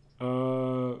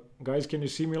 Guys, can you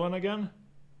see Milan again?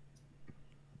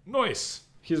 Nice!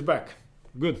 He's back.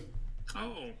 Good.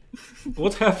 Oh.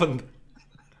 What happened?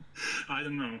 I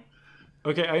don't know.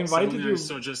 Okay, I invited Suddenly you. I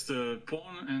saw just a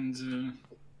pawn and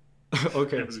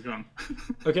Okay. it was gone.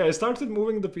 Okay, I started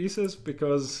moving the pieces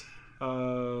because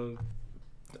I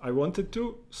wanted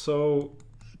to. So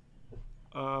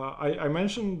I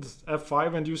mentioned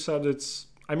f5 and you said it's...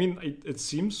 I mean, it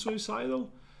seems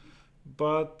suicidal,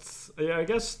 but yeah, I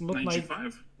guess not knight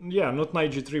g5? Yeah, not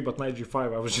knight g3, but knight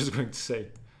g5, I was just going to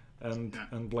say. And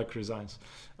black resigns.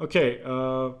 Okay,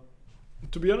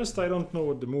 to be honest, I don't know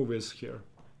what the move is here.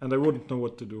 And I wouldn't know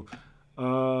what to do.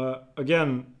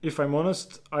 Again, if I'm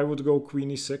honest, I would go queen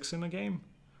e6 in a game,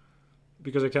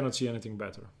 because I cannot see anything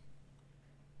better.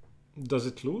 Does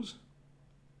it lose?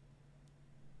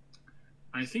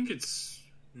 I think it's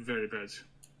very bad.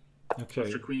 Okay.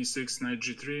 After queen e6, knight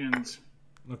g3, and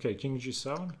Okay, king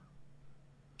g7.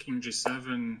 king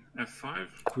g7, f5.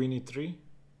 Queen e3.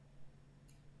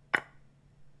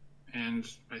 And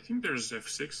I think there's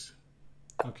f6.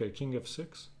 Okay, king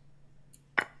f6.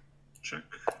 Check.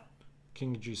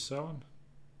 King g7.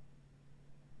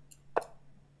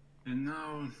 And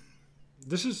now...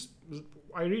 This is...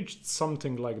 I reached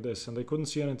something like this and I couldn't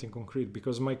see anything concrete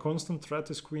because my constant threat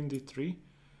is queen d3.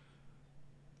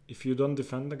 If you don't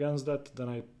defend against that, then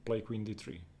I play queen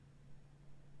d3.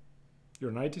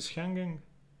 Your knight is hanging,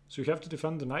 so you have to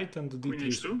defend the knight and the d3.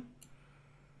 Queen h2?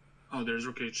 Oh, there's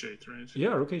rook h8, right?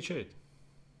 Yeah, rook h8.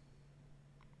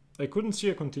 I couldn't see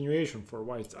a continuation for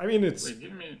white. I mean, it's... Wait,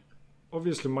 give me...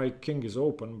 Obviously, my king is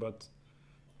open, but...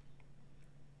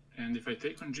 And if I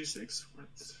take on g6, what?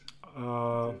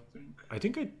 I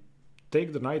think I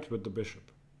take the knight with the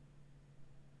bishop.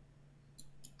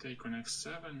 Take on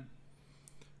x7.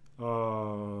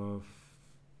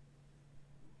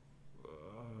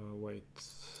 Wait.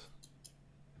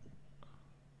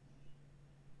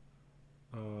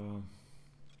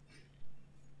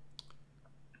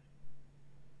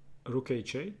 Rook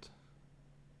h8.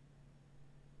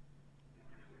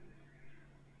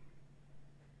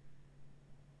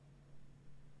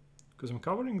 Because I'm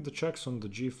covering the checks on the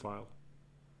G file.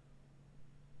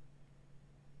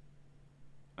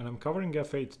 And I'm covering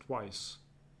f8 twice.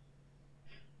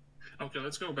 Okay,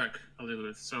 let's go back a little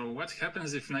bit. So what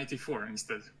happens if knight e4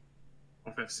 instead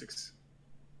of f6?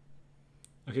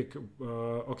 Okay,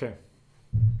 okay.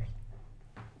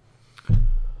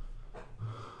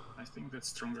 I think that's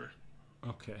stronger.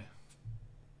 Okay.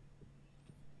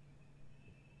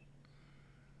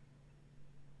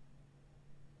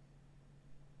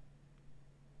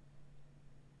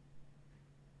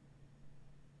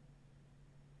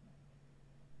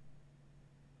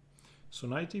 So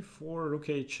knight e4, rook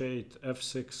h8,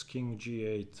 f6, king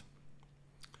g8,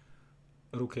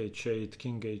 rook h8,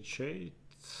 king h8,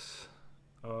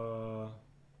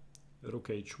 rook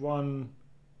h1,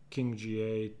 king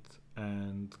g8,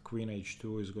 and queen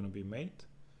h2 is going to be mate.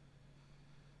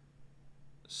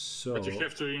 So, but you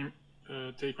have to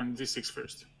take on d6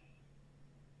 first.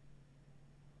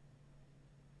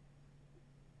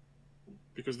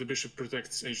 Because the bishop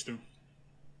protects h2.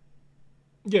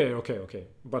 Yeah, okay.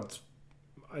 But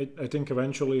I think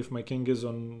eventually if my king is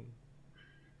on...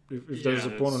 If there's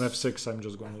a pawn on f6, I'm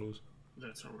just going to lose.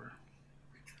 That's over.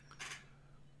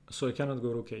 So I cannot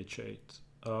go rook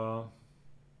h8.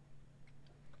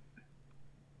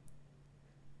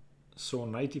 So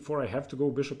knight e4, I have to go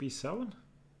bishop e7?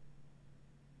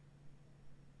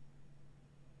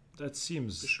 That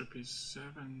seems... Bishop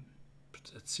e7.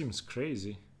 That seems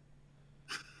crazy.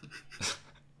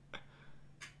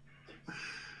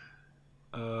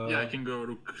 Yeah, I can go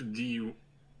rook d.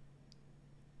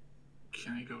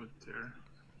 Can I go there?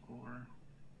 Or...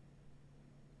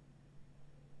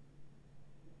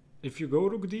 If you go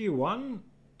rook d1,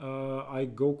 I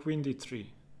go queen d3.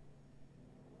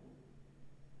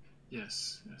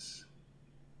 Yes.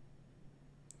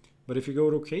 But if you go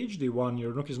rook hd1,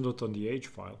 your rook is not on the h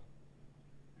file.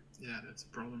 Yeah, that's a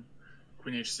problem.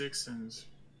 Queen h6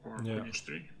 or queen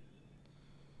h3.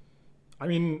 I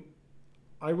mean,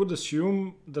 I would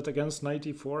assume that against knight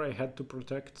e4 I had to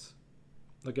protect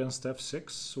against f6,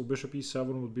 so bishop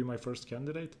e7 would be my first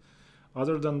candidate.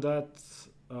 Other than that,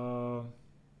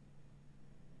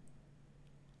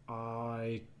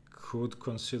 I could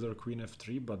consider queen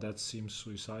f3, but that seems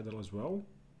suicidal as well,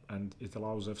 and it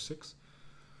allows f6.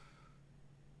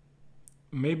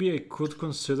 Maybe I could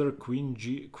consider queen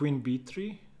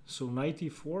b3, so knight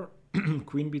e4,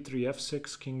 queen b3,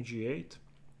 f6, king g8,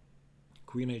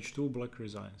 queen h2, black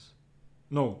resigns.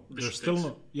 No, there's still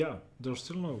no. Yeah, there's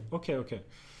still no. Okay.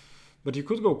 But you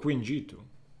could go queen g2.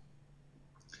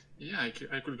 Yeah,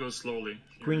 I could go slowly.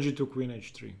 Here. Queen g2, queen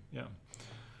h3. Yeah.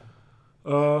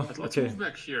 But let's move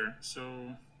back here.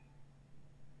 So.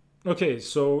 Okay,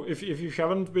 so if you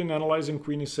haven't been analyzing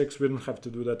queen e6, we don't have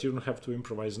to do that. You don't have to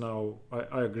improvise now.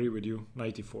 I agree with you.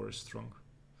 Knight e4 is strong.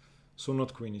 So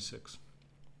not queen e6.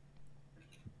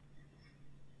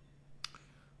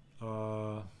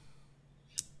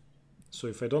 So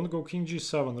if I don't go king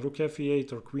g7, rook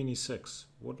fe8 or queen e6,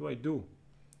 what do I do?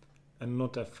 And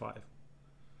not f5.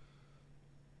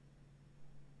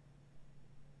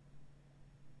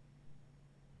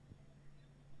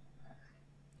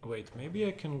 Wait, maybe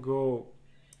I can go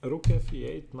rook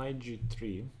fe8, knight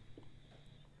g3,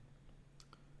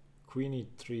 queen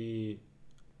e3,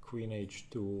 queen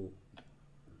h2.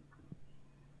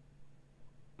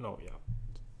 No, yeah,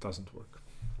 it doesn't work.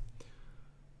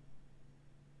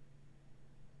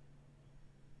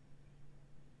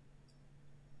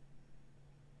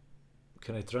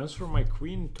 Can I transfer my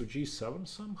queen to g7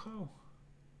 somehow?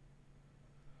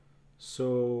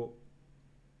 So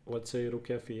let's say rook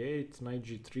fe8, knight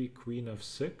g3, queen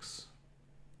f6.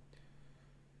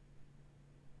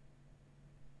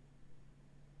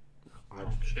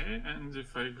 Okay, and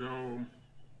if I go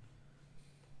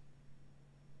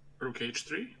rook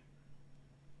h3?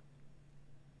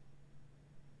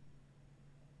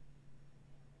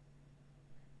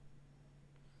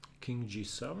 King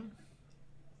g7.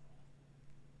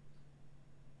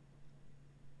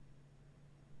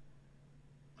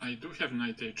 I do have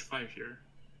knight h5 here,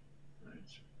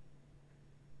 right?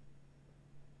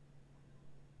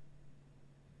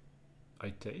 I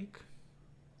take.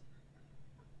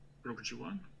 Rook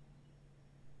g1.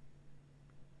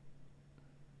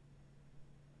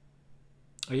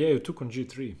 Oh yeah, you took on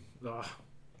g3. Ah.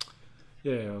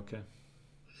 Yeah, okay.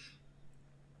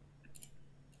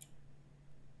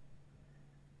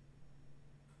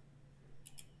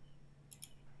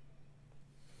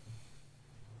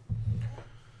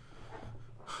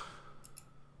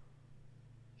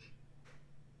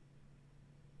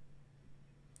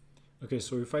 Okay,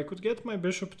 so if I could get my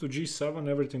bishop to g7,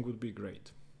 everything would be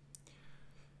great.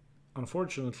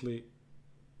 Unfortunately,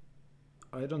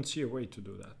 I don't see a way to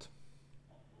do that.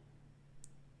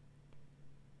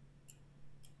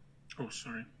 Oh,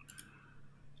 sorry.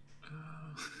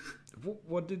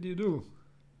 What did you do?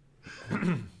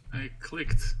 I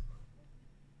clicked.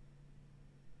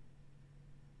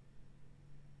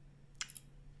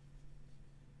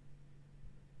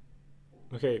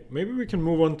 Okay, maybe we can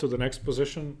move on to the next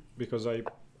position, because I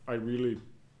really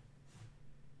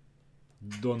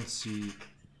don't see...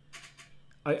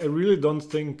 I really don't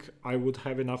think I would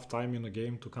have enough time in the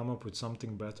game to come up with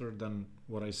something better than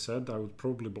what I said. I would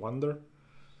probably blunder.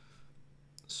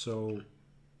 So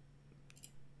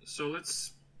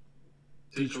let's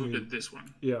take a look at this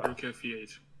one. Yeah. Rook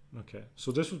f8. Okay,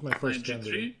 so this was my first Knight g3,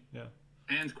 candidate. Yeah.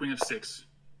 and queen f6.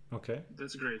 Okay.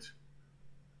 That's great.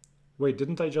 Wait,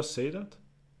 didn't I just say that?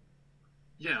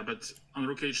 Yeah, but on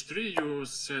rook h3 you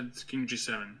said king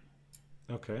g7.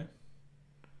 Okay.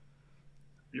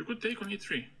 You could take on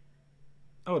e3.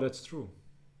 Oh, that's true.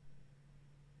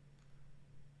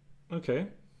 Okay.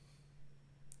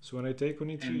 So when I take on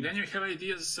e3... And then you have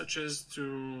ideas such as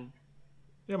to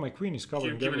Yeah, my queen is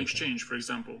covering give an everything. exchange, for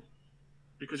example.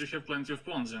 Because you have plenty of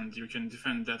pawns and you can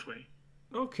defend that way.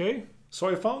 Okay, so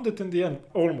I found it in the end,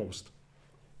 almost.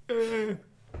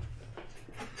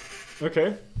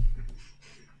 Okay.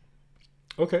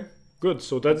 Okay, good.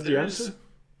 So that's the answer?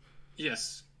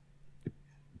 Yes.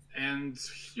 And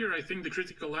here I think the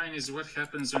critical line is what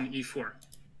happens on e4.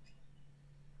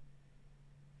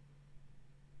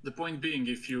 The point being,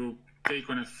 if you take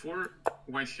on f4,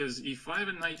 white has e5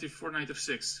 and knight e4, knight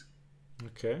f6.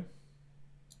 Okay.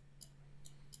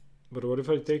 But what if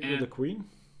I take with the queen?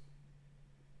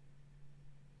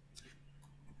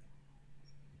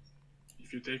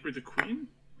 If you take with the queen,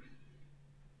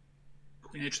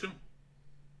 queen h2.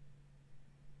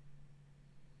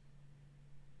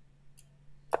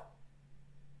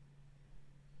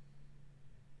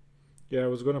 Yeah, I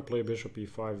was gonna play bishop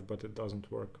e5, but it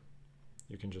doesn't work.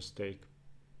 You can just take.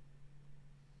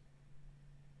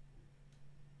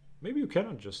 Maybe you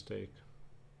cannot just take.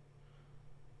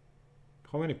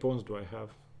 How many pawns do I have?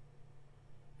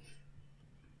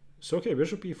 It's okay,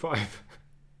 bishop e5.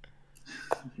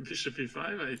 Bishop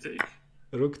e5, I take.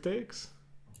 Rook takes.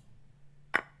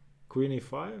 Queen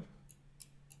e5.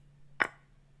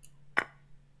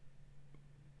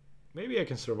 Maybe I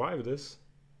can survive this.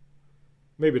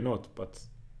 Maybe not, but...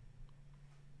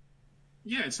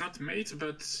 Yeah, it's not mate,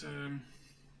 but...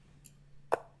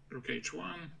 Rook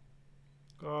h1.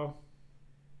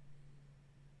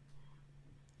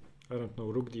 I don't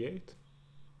know, rook d8.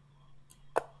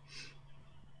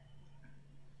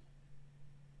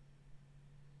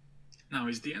 Now,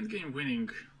 is the endgame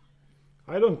winning?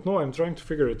 I don't know, I'm trying to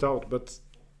figure it out, but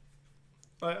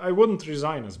I wouldn't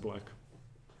resign as black.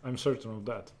 I'm certain of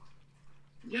that.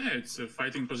 Yeah, it's a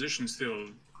fighting position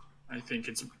still. I think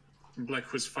it's black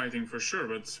who's fighting for sure,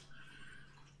 but...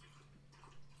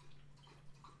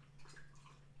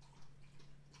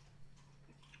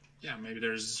 Yeah, maybe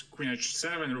there's queen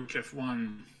h7, rook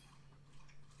f1.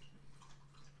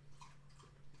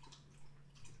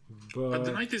 But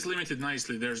the knight is limited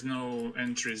nicely. There's no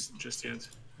entries just yet.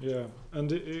 Yeah,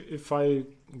 and if I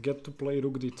get to play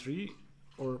rook d3,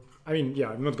 or... I mean, yeah,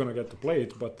 I'm not gonna get to play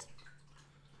it, but...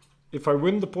 If I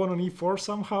win the pawn on e4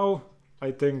 somehow,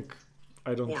 I think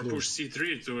I don't lose. Or push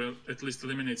c3 to at least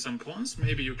eliminate some pawns.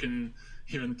 Maybe you can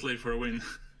even play for a win.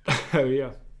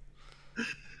 Yeah.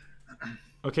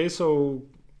 Okay, so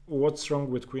what's wrong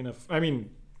with queen f... I mean,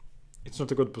 it's not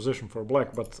a good position for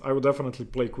black, but I would definitely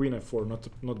play queen f4,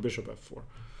 not bishop f4.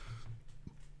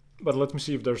 But let me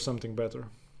see if there's something better.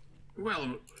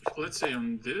 Well, let's say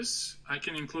on this, I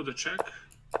can include a check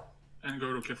and go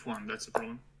rook f1. That's a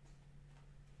problem.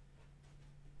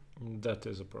 That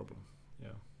is a problem,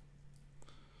 yeah.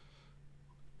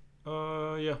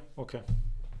 Yeah, okay.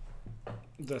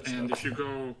 And if you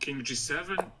go king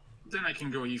g7, then I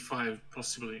can go e5,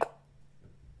 possibly.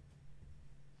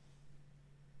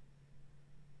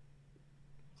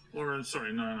 Or,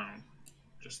 sorry, no.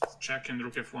 Just check and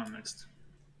rook f1 next.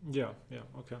 Yeah,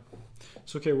 okay.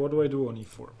 So, okay, what do I do on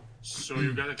e4? So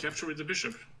you gotta capture with the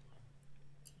bishop.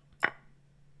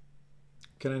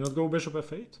 Can I not go bishop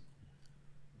f8?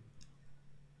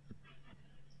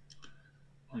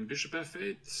 On bishop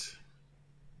f8,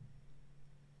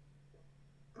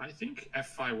 I think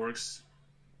f5 works.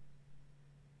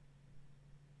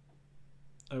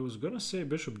 I was gonna say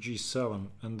bishop g7,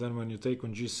 and then when you take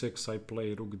on g6, I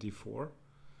play rook d4.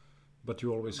 But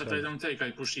you always But I don't take,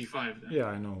 I push e5 then. Yeah,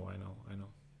 I know.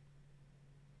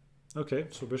 Okay,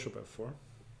 so bishop f4.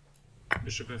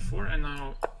 bishop f4, and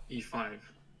now e5.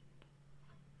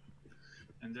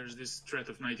 And there's this threat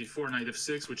of knight e4, knight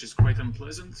f6, which is quite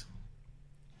unpleasant.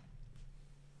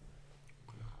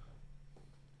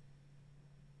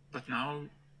 But now,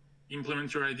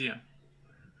 implement your idea.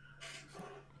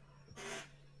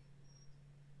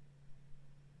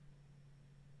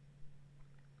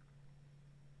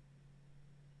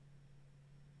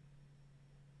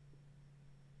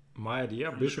 My idea,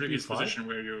 From bishop the previous e5. position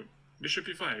where you bishop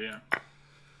e5, yeah.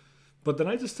 But the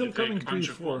knight is still You coming take to a bunch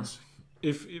of e4. pawns.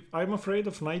 If I'm afraid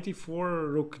of knight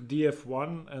e4, rook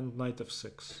df1, and knight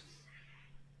f6.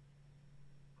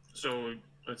 So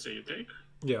let's say you take,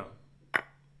 Yeah.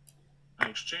 I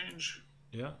exchange.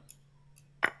 Yeah.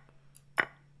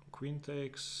 Queen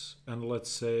takes, and let's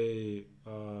say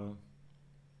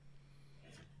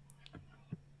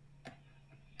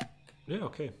yeah,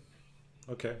 okay.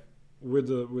 Okay. With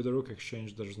the rook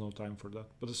exchange there's no time for that.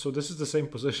 But so this is the same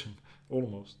position,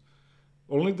 almost.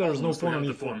 Only there's Almost no pawn on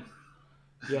without the e4. pawn.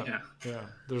 Yeah, Yeah. yeah.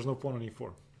 There's no pawn on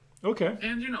e4. Okay.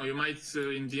 And you might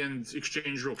in the end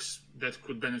exchange rooks. That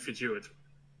could benefit you,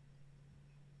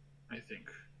 I think.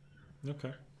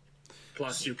 Okay.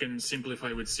 Plus you can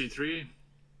simplify with c3.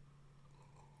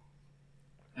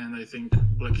 And I think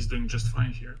black is doing just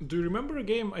fine here. Do you remember a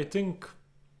game? I think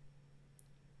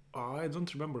I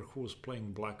don't remember who was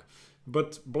playing black,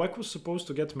 but black was supposed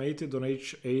to get mated on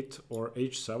h8 or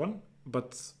h7,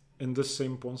 but in this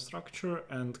same pawn structure,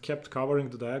 and kept covering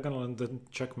the diagonal and then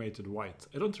checkmated white.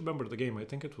 I don't remember the game. I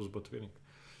think it was Botvinnik.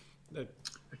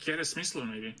 Kjera Smyslow,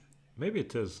 maybe. Maybe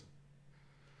it is.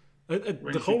 When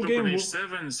The he whole took game. on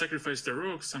h7, sacrificed the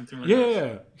rook, something like Yeah,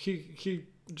 that. yeah. He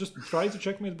just tried to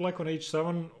checkmate black on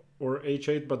h7 or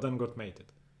h8, but then got mated,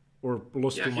 or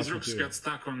lost Yeah, too much his rooks material. got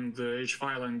stuck on the h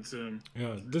file, and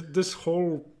Yeah, this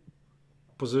whole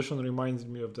position reminded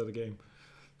me of that game.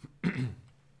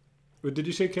 Did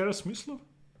you say Kjera Smyslow?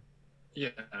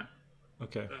 yeah,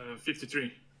 Okay.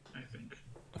 53, I think.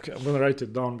 Okay, I'm gonna write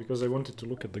it down because I wanted to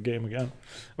look at the game again.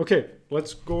 Okay,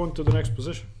 let's go on to the next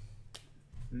position.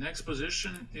 Next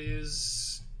position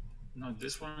is not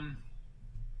this one.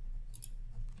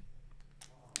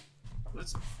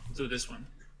 Let's do this one.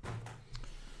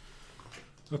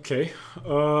 Okay.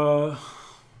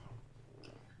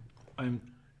 I'm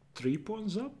 3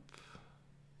 pawns up.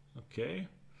 Okay.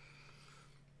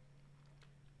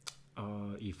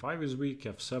 E5 is weak,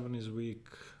 F7 is weak.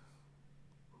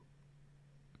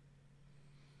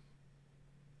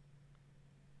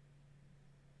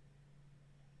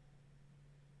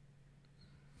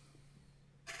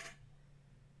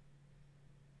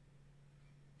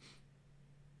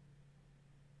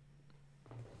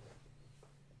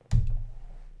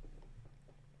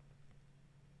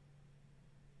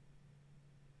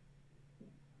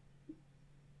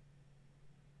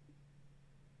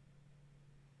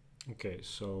 Okay,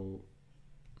 so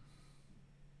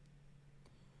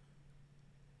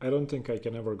I don't think I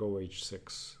can ever go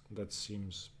h6. That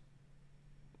seems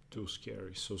too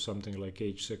scary. So something like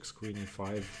h6, queen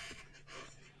e5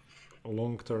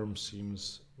 long term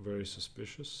seems very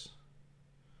suspicious.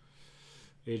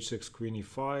 h6, queen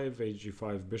e5,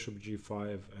 hg5, bishop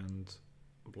g5, and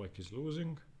black is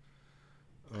losing.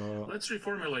 Let's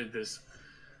reformulate this.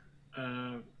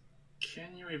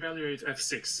 Can you evaluate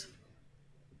f6?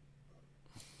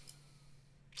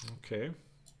 Okay.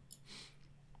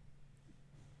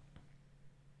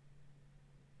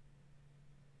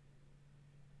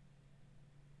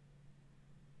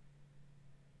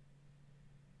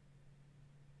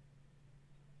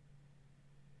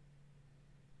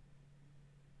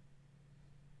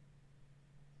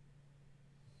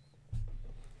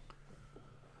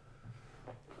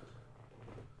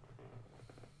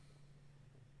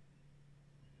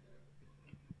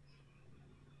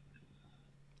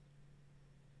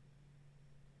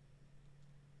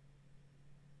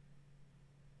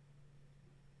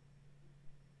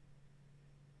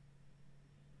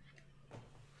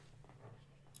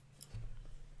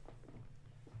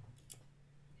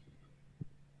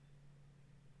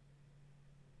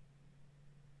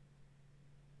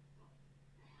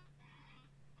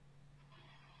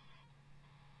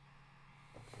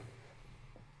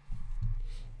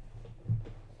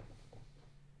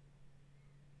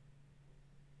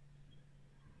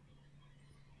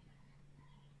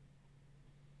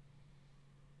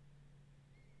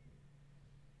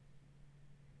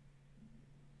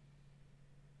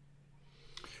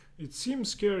 It seems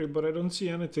scary, but I don't see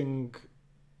anything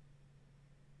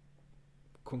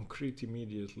concrete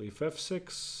immediately. If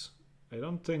f6, I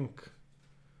don't think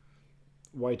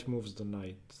white moves the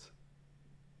knight.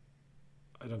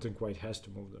 I don't think white has to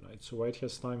move the knight, so white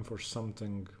has time for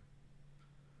something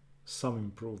some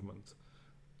improvement.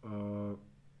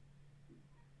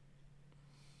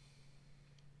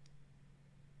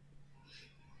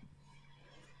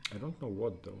 I don't know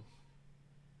what though.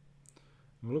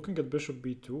 I'm looking at bishop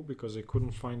b2 because I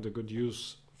couldn't find a good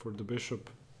use for the bishop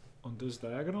on this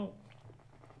diagonal,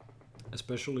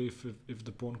 especially if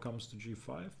the pawn comes to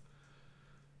g5,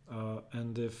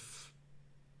 and if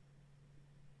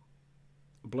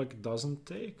black doesn't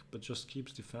take but just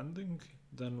keeps defending,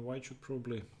 then white should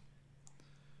probably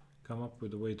come up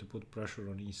with a way to put pressure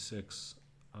on e6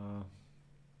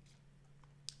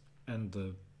 and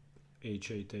the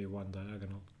h8 a1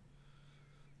 diagonal.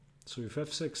 So if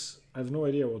f6, I have no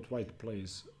idea what white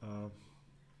plays.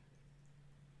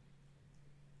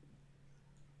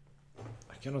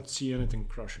 I cannot see anything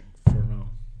crushing for now.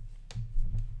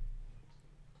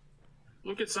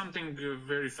 Look at something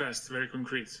very fast, very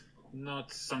concrete,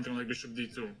 not something like bishop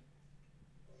d2.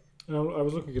 I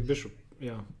was looking at bishop,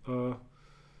 yeah.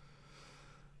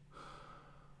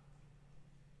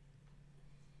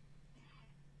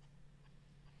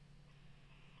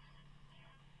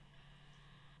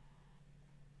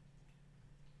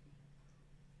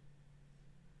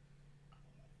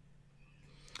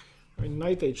 I mean,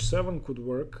 knight h7 could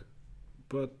work,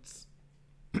 but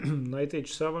knight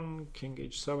h7, king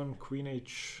h7, queen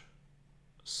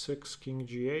h6, king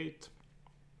g8.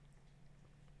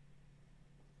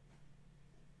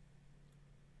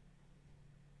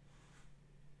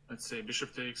 Let's say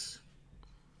bishop takes.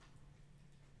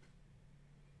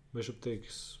 Bishop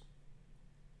takes.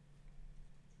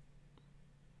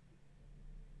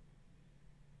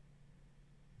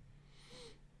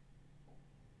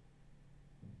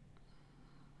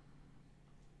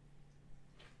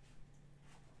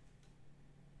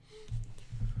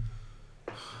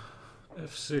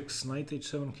 f6, knight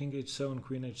h7, king h7,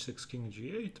 queen h6, king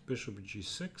g8, bishop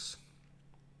g6.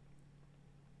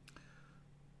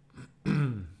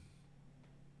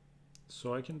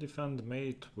 So I can defend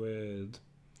mate with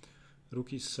rook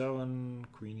e7,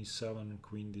 queen e7,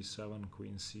 queen d7,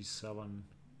 queen c7.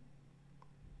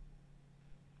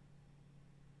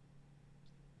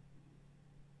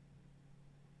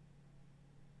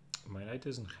 My knight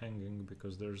isn't hanging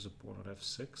because there's a pawn at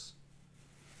f6.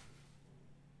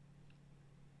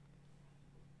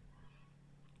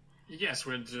 Yes,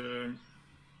 with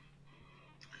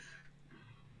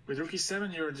rook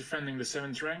e7, you're defending the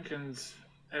 7th rank and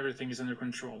everything is under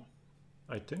control.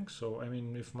 I think so. I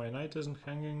mean, if my knight isn't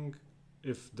hanging,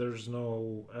 if there's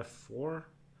no f4,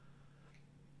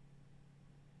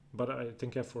 but I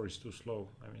think f4 is too slow.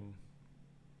 I mean,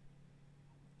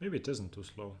 maybe it isn't too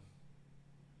slow.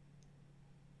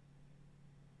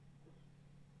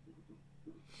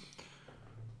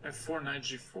 f4, knight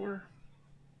g4.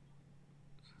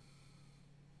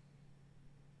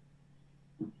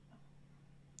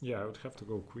 Yeah, I would have to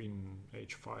go queen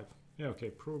h5. Yeah,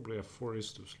 okay, probably f4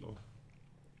 is too slow.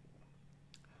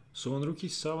 So on rook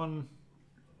e7,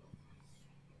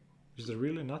 is there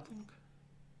really nothing?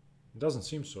 It doesn't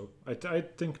seem so. I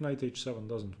think knight h7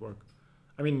 doesn't work.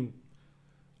 I mean,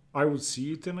 I would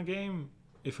see it in a game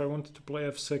if I wanted to play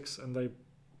f6, and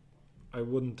I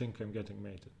wouldn't think I'm getting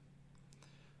mated.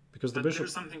 Because the bishop...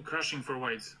 There's something crushing for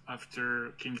white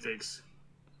after king takes.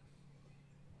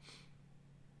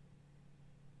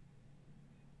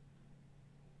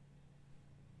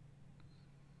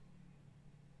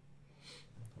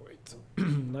 Wait.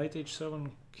 Knight h7,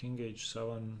 king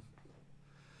h7.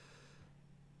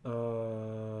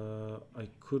 I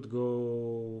could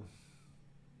go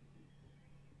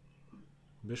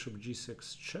bishop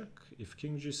g6 check. If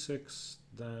king g6,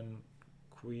 then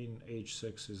queen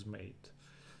h6 is mate.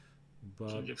 But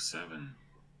king f7.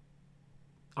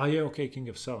 Ah, yeah, okay, king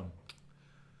f7.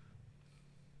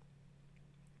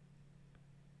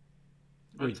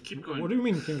 But Wait, keep going. What do you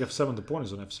mean king f7? The pawn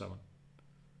is on f7.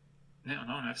 No,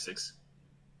 on f6.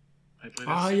 I played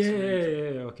Ah,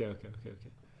 f6. yeah. Okay.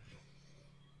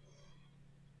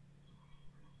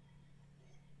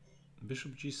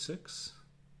 Bishop g6.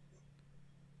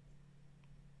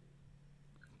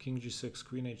 King g6,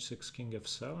 queen h6, king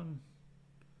f7.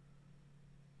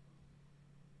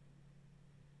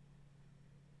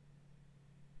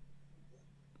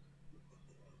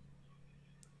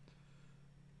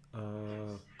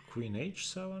 Queen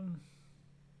h7.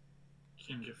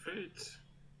 King f8.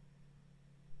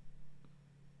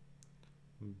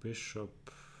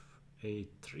 Bishop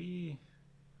a3.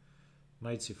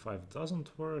 Knight c5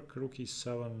 doesn't work. Rook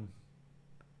e7.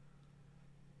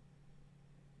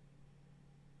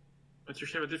 But you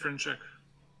have a different check.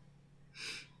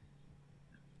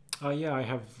 Yeah, I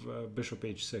have bishop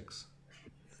h6.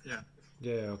 Yeah.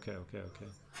 Yeah, okay.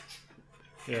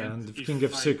 Yeah, and king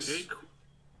f6.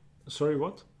 Sorry,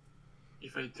 what?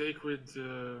 If I take with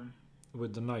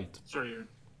the knight. Sorry,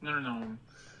 no.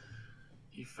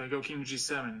 If I go king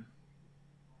g7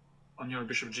 on your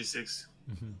bishop g6.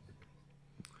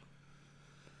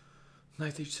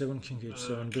 Knight h7, king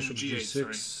h7, bishop king G8,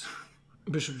 g6,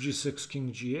 bishop g6,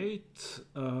 king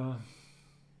g8.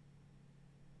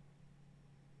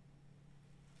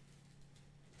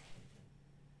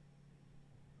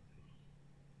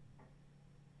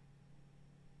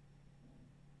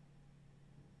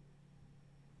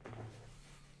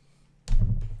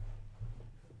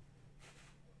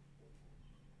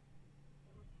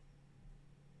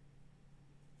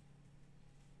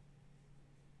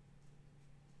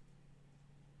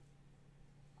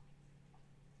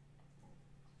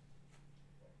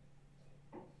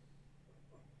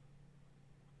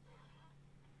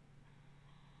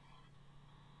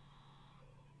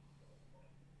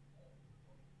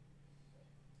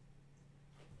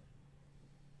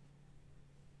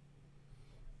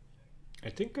 I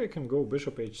think I can go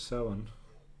bishop h7.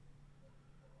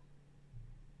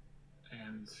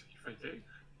 And if I take?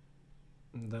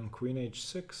 And then queen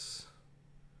h6.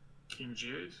 King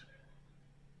g8.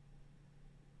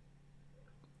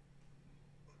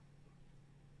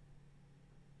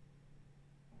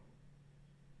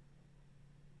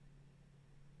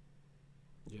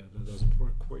 Yeah, that doesn't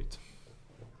work. Wait.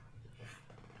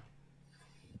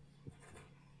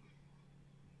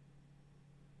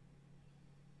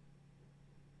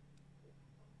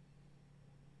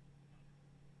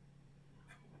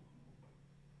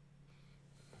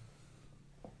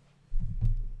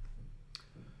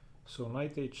 So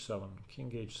knight h7, king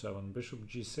h7, bishop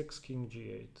g6, king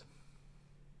g8.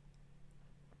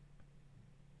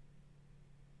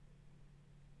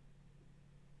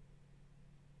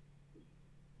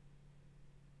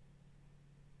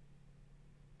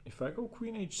 If I go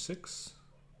queen h6,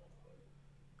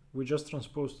 we just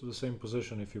transpose to the same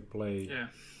position if you play... Yeah.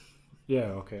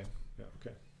 Yeah, okay. Yeah,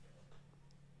 okay.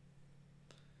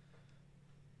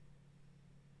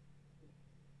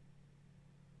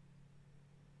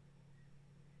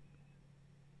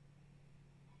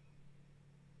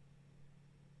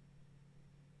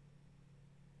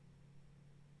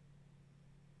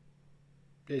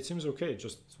 Yeah, it seems okay,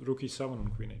 just rook e7 on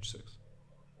queen h6.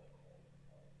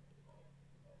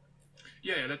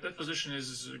 Yeah, that position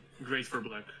is great for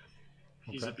black.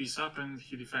 He's a piece up and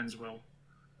he defends well.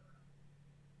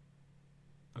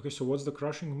 Okay, so what's the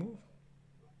crushing move?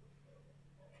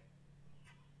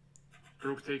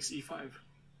 Rook takes e5.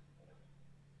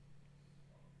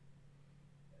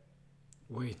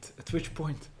 Wait, at which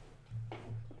point?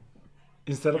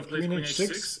 Instead of queen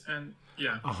h6? And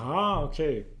yeah. Aha,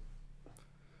 okay.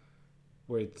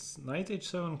 Wait, knight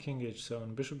h7, king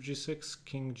h7, bishop g6,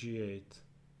 king g8,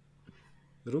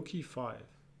 rook e5.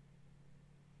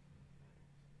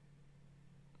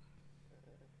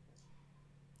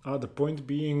 Ah, the point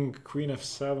being queen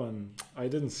f7. I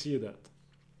didn't see that.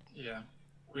 Yeah,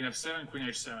 queen f7, queen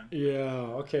h7.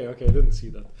 Yeah, okay, I didn't see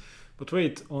that. But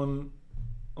wait, on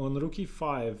rook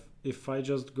e5, if I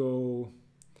just go,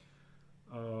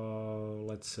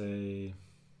 let's say,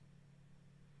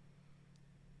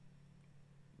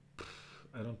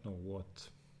 I don't know what.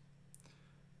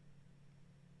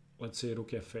 Let's say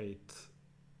rook f8,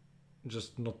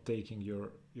 just not taking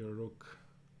your rook.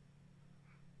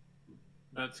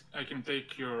 But I can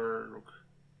take your rook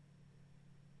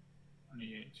on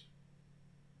e8.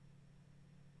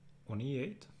 On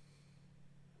e8?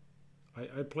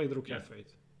 I played rook f8.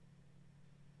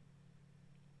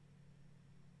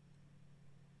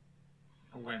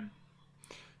 When?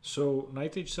 So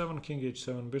knight h7, king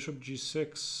h7, bishop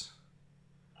g6.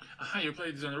 Aha, you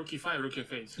played on rook e5, rook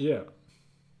f8. Yeah.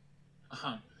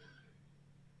 Aha.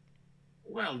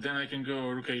 Well, then I can go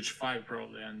rook h5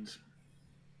 probably, and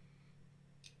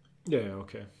yeah,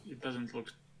 okay. It doesn't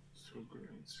look too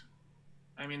great.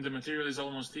 I mean, the material is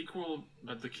almost equal,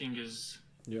 but the king is...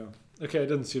 Yeah. Okay, I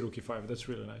didn't see rook e5. That's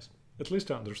really nice. At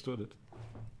least I understood it.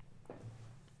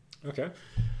 Okay.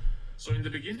 So in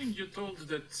the beginning, you told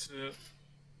that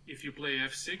if you play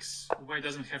f6, white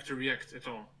doesn't have to react at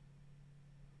all.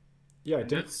 Yeah,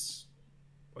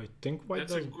 I think white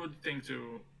that's doesn't. A good thing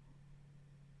to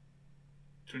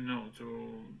know,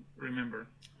 to remember.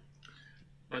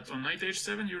 But on knight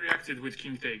h7, you reacted with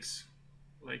king takes.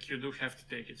 Like, you do have to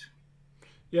take it.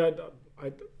 Yeah,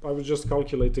 I was just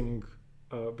calculating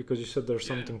because you said there's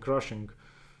something crushing.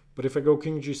 But if I go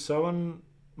king g7,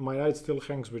 my knight still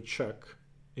hangs with check.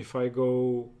 If I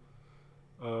go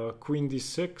queen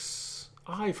d6...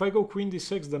 if I go queen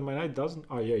d6, then my knight doesn't...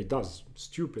 Ah, yeah, it does.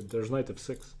 Stupid. There's knight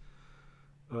f6.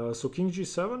 So king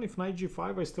g7, if knight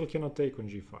g5, I still cannot take on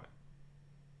g5.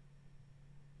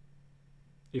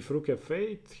 If rook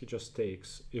f8, he just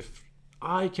takes. If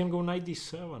I can go knight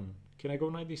d7. Can I go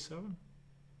knight d7?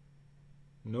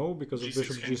 No, because of G6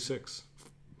 bishop g6.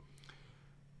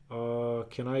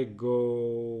 Can I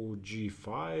go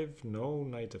g5? No,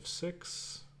 knight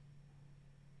f6.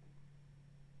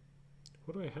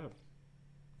 What do I have?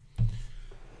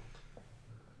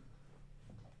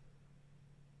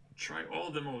 Try all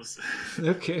the moves.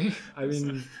 Okay, I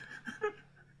mean...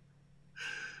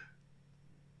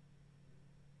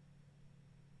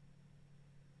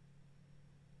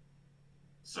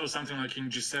 So something like king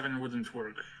g7 wouldn't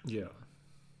work. Yeah.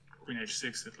 Queen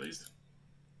h6 at least.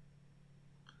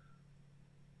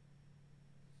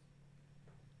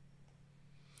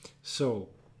 So,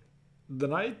 the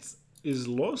knight is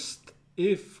lost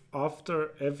if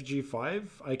after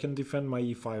fg5 I can defend my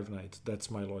e5 knight. That's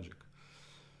my logic.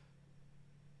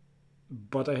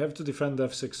 But I have to defend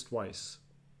f6 twice.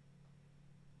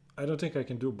 I don't think I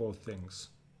can do both things.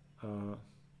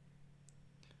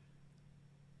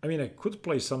 I mean, I could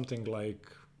play something like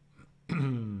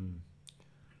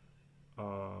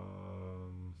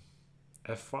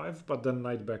f5, but then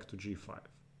knight back to g5.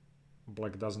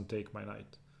 Black doesn't take my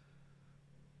knight.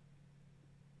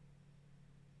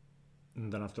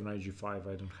 And then after knight g5,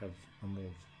 I don't have a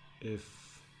move.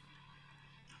 If...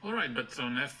 Alright, but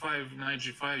on f5, knight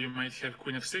g5, you might have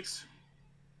queen f6.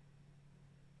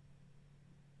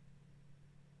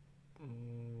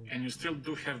 And you still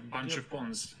do have a bunch of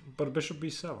pawns. But bishop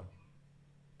b7.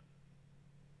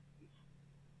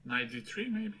 Knight d3,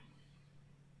 maybe?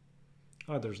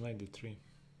 Ah, there's knight d3.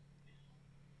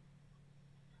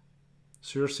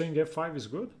 So you're saying f5 is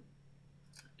good?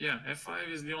 Yeah,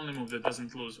 f5 is the only move that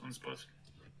doesn't lose on spot.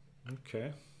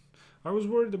 Okay. I was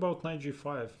worried about knight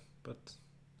g5, but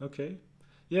okay.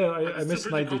 Yeah, I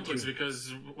missed knight d3.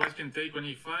 Because white can take on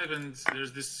e5 and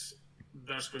there's this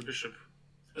dark square bishop.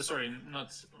 Sorry,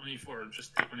 not on e4,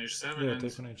 just take on h7. Yeah, and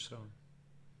take on h7.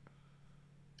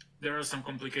 there are some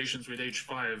complications with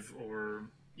h5, or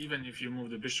even if you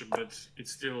move the bishop, but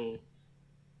it's still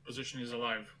position is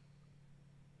alive.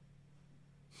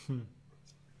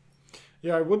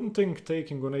 Yeah, I wouldn't think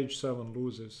taking on h7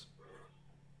 loses.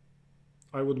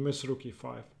 I would miss rook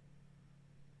e5.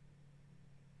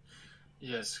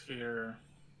 Yes, here.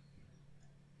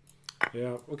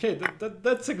 Yeah, okay,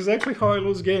 that's exactly how I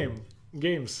lose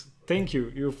games. Thank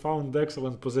you. You found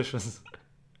excellent positions.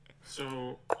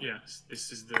 So yes,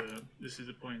 this is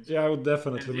the point. Yeah, I would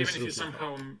definitely and miss even if rook you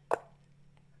somehow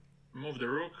move the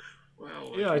rook,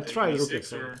 well, yeah, I tried rook e6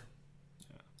 h7. or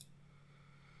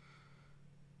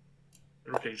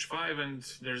rook h5, and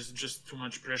there's just too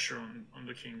much pressure on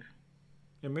the king.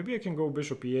 Yeah, maybe I can go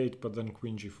bishop e8, but then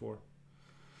queen g4.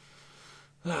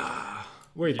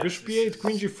 Wait, yes, bishop e8,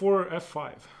 queen g4,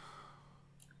 f5.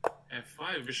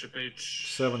 f5, bishop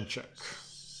h... 7 check.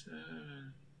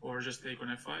 7, or just take on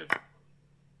f5.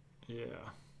 Yeah.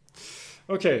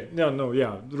 Okay, no,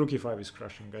 yeah, rook e5 is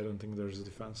crushing. I don't think there's a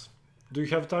defense. Do you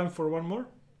have time for one more?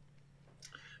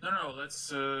 No,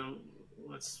 let's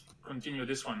continue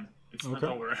this one. It's not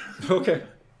over. Okay.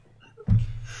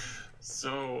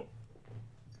 So,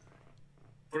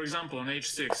 for example, on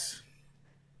h6,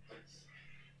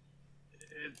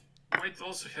 white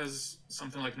also has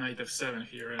something like knight f7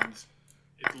 here, and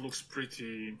it looks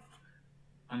pretty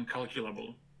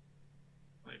uncalculable.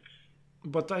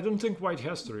 But I don't think white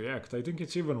has to react. I think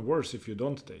it's even worse if you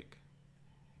don't take.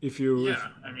 If you... Yeah,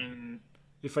 I mean...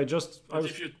 If I just...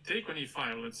 if you take on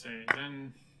e5, let's say,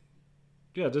 then...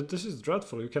 Yeah, this is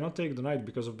dreadful. You cannot take the knight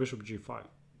because of bishop g5.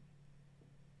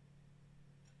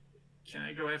 Can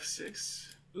I go f6?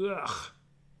 Ugh.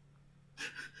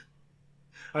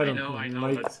 I know,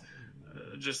 but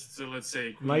just let's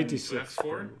say queen knight to e6.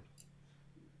 f4.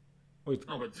 Wait.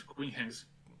 No, but queen hangs.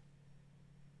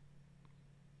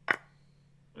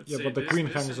 Yeah, but the queen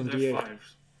hangs on d8. F5.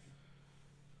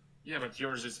 Yeah, but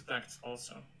yours is attacked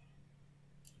also.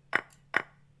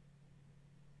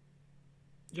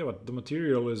 Yeah, but the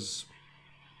material is,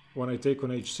 when I take on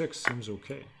h6, seems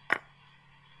okay.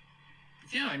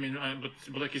 Yeah, I mean, but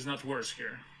black is not worse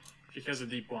here. He has a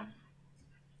deep one.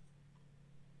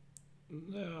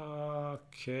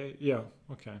 Okay, yeah,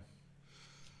 okay.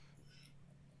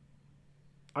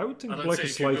 I would think black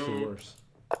is you slightly worse.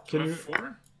 Can you...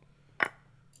 f4?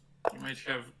 You might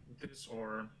have this,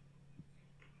 or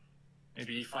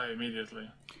maybe e5 immediately.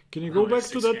 Can you go back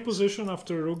to that position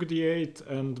after rook d8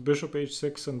 and bishop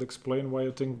h6 and explain why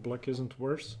you think black isn't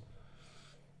worse?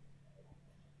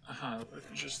 Let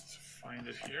me just find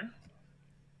it here.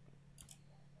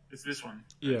 It's this one.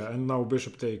 Yeah, and now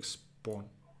bishop takes pawn.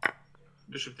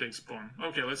 Bishop takes pawn.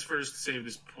 Okay, let's first save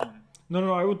this pawn.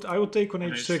 No, I would take on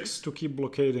On h6 h6? to keep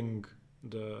blockading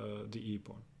the e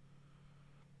pawn.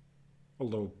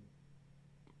 Although,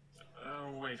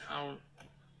 Wait, how?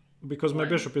 because my Why?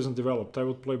 bishop isn't developed, I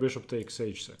would play bishop takes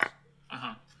h6.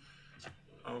 Uh-huh.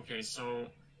 Okay, so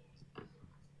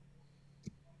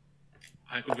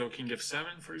I could go king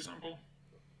f7, for example.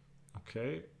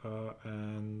 Okay,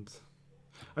 and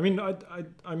I mean,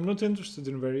 I'm not interested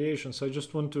in variations. I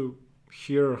just want to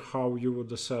hear how you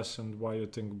would assess and why you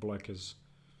think black is.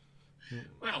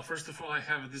 Well, first of all, I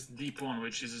have this d pawn,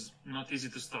 which is not easy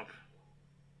to stop.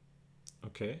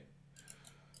 Okay.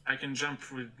 I can jump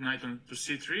with knight on to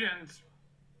c3 and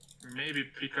maybe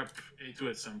pick up a2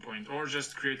 at some point, or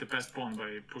just create a passed pawn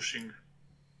by pushing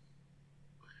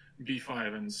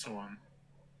b5 and so on.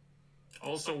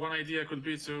 Also, one idea could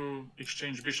be to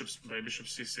exchange bishops by bishop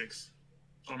c6,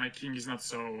 so my king is not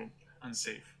so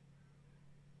unsafe.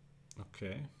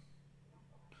 Okay.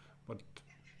 But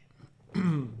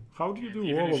how do you do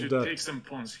Even all if of you that? take some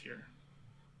pawns here,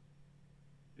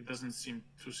 it doesn't seem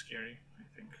too scary, I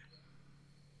think.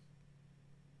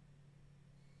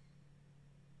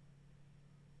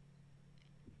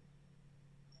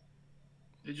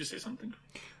 Did you say something?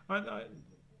 I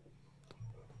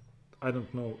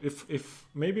don't know. If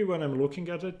maybe when I'm looking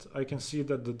at it, I can see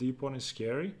that the d pawn is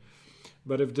scary.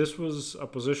 But if this was a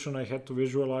position I had to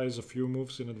visualize a few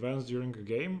moves in advance during a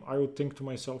game, I would think to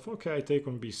myself, okay, I take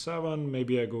on b7,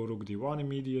 maybe I go rook d1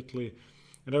 immediately.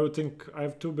 And I would think I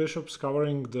have two bishops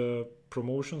covering the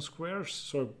promotion squares,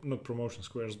 so not promotion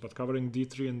squares, but covering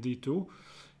d3 and d2.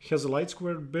 He has a light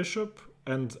squared bishop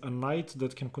and a knight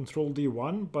that can control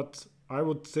d1, but I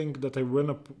would think that I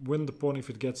win the pawn if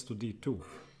it gets to d2.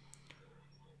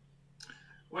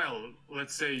 Well,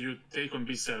 let's say you take on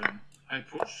b7. I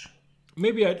push.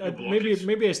 Maybe it?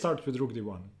 maybe I start with rook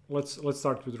d1. Let's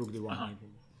start with rook d1.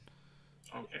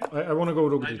 Okay. I want to go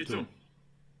rook Knight d2.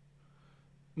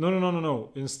 b2.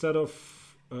 No. Instead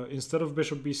of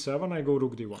bishop b7, I go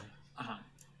rook d1.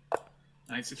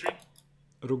 Knight c3.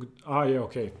 Yeah,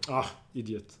 okay.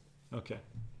 Idiot. Okay.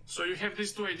 So you have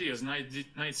these two ideas: knight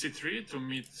c3 to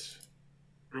meet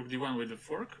rook d1 with the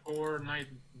fork, or knight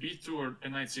b2 or a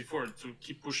knight c4 to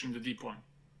keep pushing the d pawn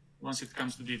once it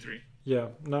comes to d3. Yeah.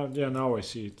 Now I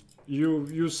see it.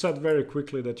 You said very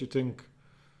quickly that you think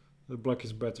the black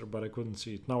is better, but I couldn't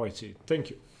see it. Now I see it. Thank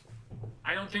you.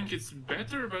 I don't think it's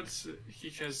better, but he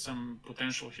has some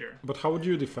potential here. But how would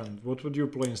you defend? What would you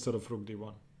play instead of rook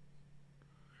d1?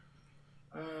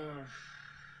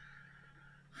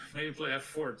 Maybe play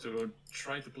f4 to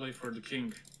try to play for the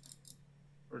king,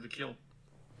 or the kill.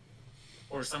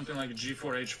 Or something like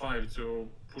g4, h5 to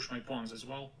push my pawns as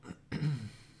well.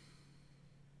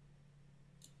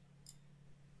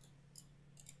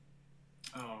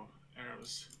 Oh,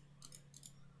 arrows.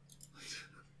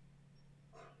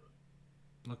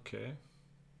 Okay.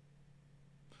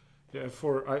 Yeah,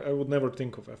 f4. I would never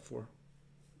think of f4.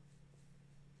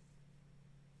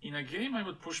 In a game, I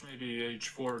would push maybe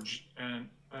h4 and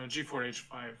g4,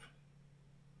 h5.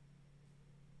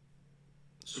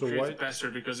 So create why? a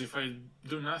passer, because if I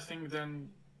do nothing, then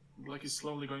black is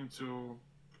slowly going to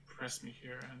press me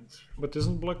here. And But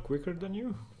isn't black quicker than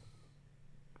you?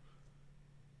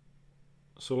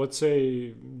 So let's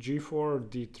say g4,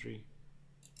 d3.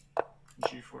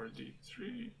 g4,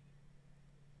 d3.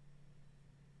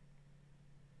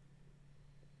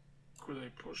 Could I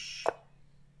push?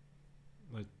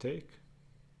 I take.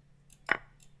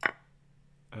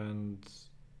 And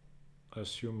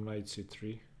assume knight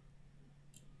c3.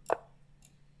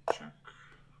 Check.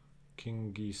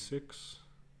 King e6.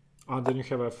 Then you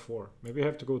have f4. Maybe I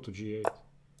have to go to g8.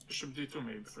 Bishop d2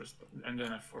 maybe first, and then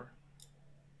f4.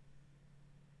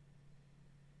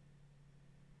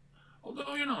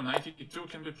 Although, you know, knight e2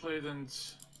 can be played and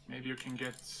maybe you can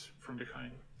get from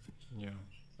behind. Yeah.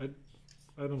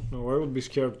 I don't know. I would be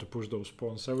scared to push those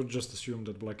pawns. I would just assume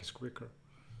that black is quicker.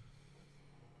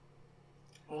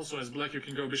 Also, as black, you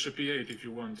can go bishop e8 if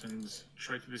you want and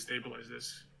try to destabilize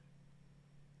this.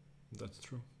 That's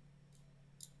true.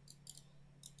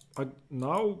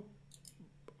 Now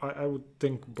I would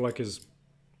think black is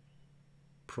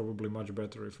probably much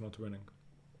better if not winning.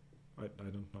 I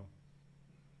don't know.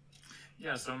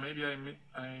 Yeah, so maybe I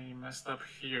messed up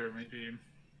here.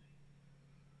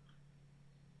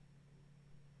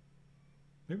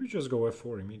 Maybe just go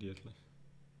f4 immediately.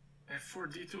 f4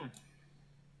 d2.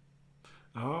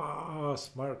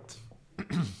 Smart.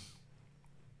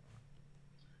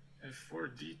 f4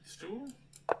 d2.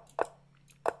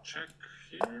 Check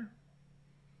here.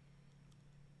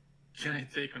 Can I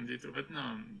take on d2? But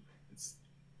no, it's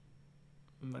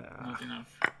not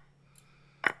enough.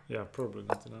 Yeah, probably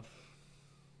not enough.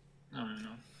 No.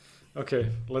 Okay,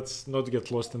 let's not get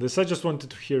lost in this. I just wanted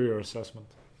to hear your assessment.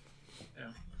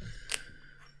 Yeah.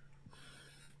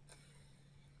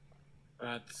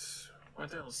 But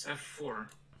what else? F4.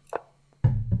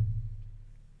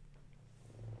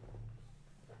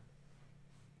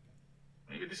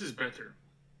 Maybe this is better.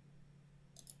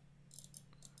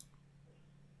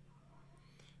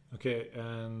 Okay,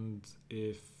 and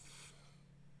if...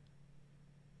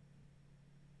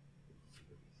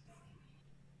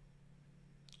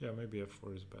 Yeah, maybe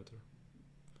F4 is better.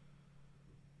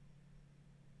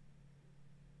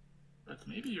 But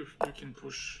maybe you can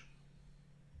push.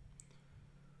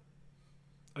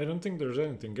 I don't think there's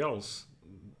anything else,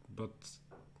 but...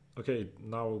 Okay,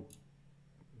 now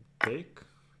take.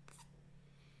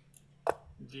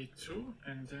 D2,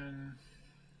 and then...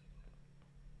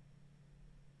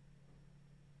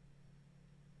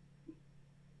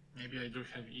 Maybe I do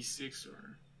have E6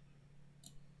 or...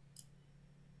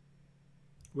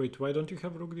 Wait, why don't you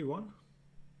have Rook D1?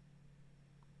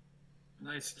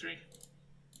 Knight 3.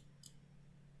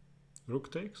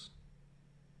 Rook takes?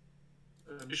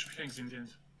 Bishop hangs in the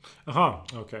end. Aha,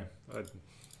 okay.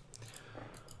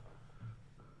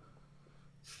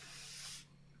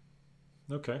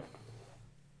 Okay.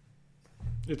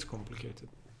 It's complicated.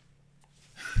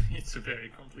 It's very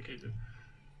complicated.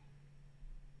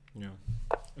 Yeah.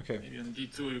 Okay. Maybe on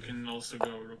D2 you can also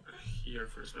go rook here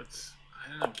first, but I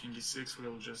don't know, king E6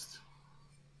 will just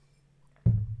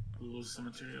lose some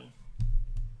material.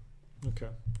 Okay.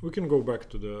 We can go back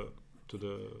to the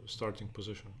starting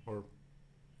position, or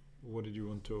what did you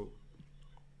want to?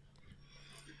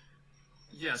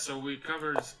 Yeah, so we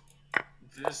covered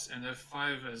this and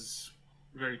F5 as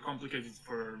very complicated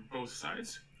for both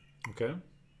sides. Okay.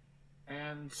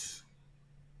 And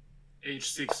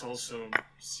H6 also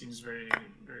seems very,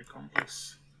 very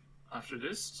complex after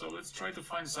this. So let's try to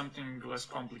find something less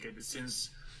complicated, since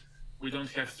we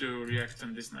don't have to react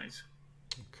on this knight.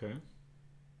 Okay.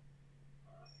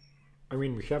 I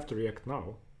mean, we have to react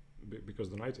now, because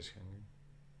the knight is hanging.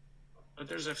 But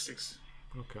there's F6.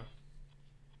 Okay.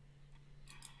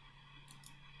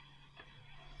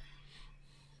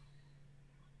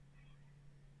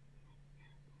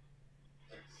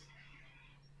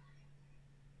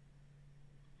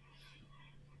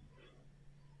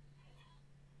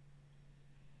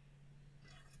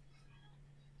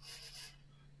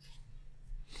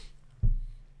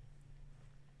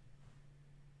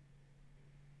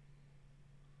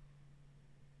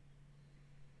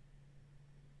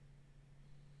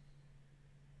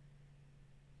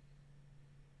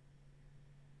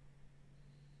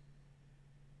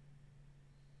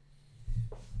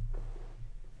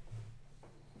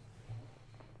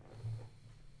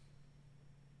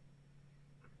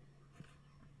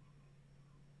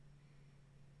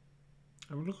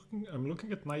 I'm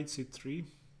looking at knight c3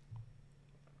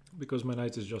 because my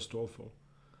knight is just awful.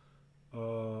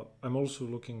 I'm also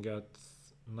looking at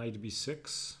knight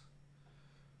b6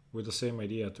 with the same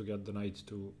idea to get the knight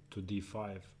to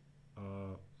d5.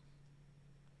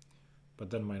 But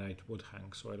then my knight would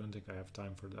hang, so I don't think I have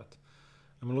time for that.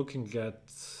 I'm looking at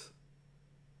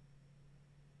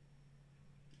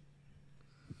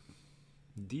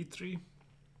d3.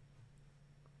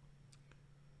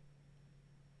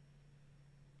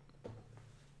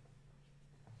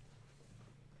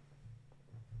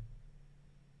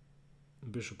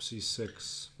 Bishop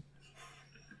c6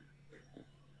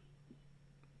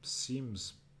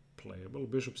 seems playable.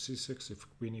 Bishop c6 if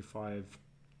queen e5.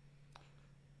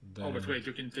 Then... Oh, but wait,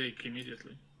 you can take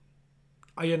immediately.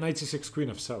 Ah, yeah, knight c6, queen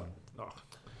f7. Oh.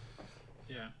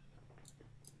 Yeah.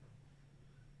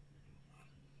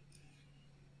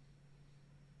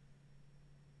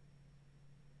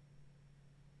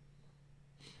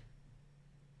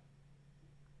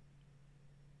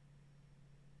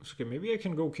 Okay, maybe I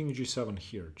can go king g7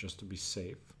 here just to be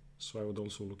safe. So I would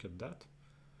also look at that.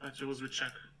 But you lose with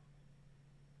check.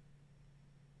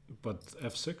 But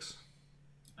f6?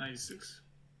 E6.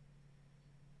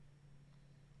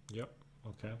 Yep,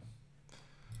 okay.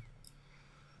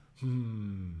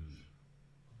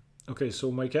 Okay, so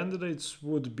my candidates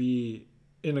would be...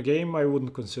 In a game, I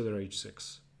wouldn't consider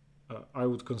h6. I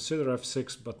would consider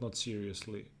f6, but not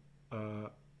seriously.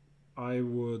 I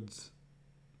would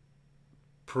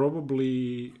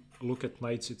probably look at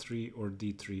knight c3 or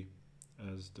d3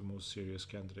 as the most serious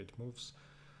candidate moves.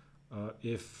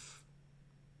 If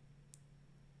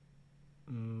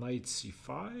knight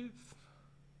c5,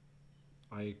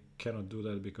 I cannot do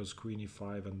that because queen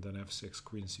e5 and then f6,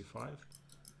 queen c5.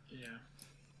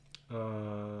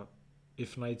 Yeah.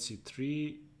 If knight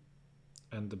c3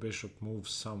 and the bishop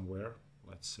moves somewhere,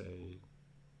 let's say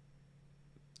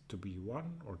to b1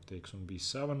 or takes on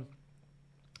b7.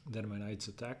 Then my knight's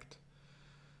attacked.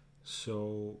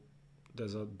 So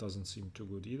that doesn't seem too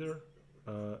good either.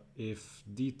 If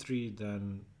d3,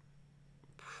 then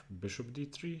bishop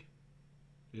d3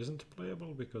 isn't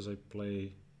playable because I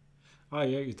play... Ah,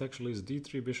 yeah, it actually is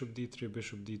d3, bishop d3,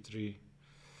 bishop d3.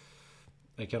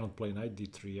 I cannot play knight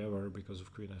d3 ever because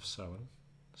of queen f7.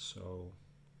 So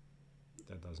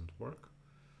that doesn't work.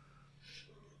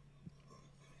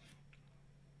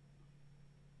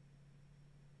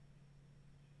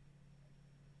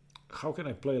 How can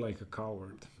I play like a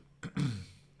coward?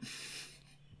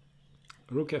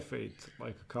 Rook f8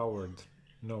 like a coward.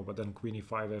 No, but then queen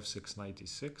e5, f6, knight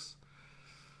e6.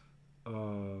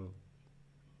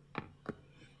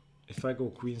 If I go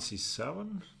queen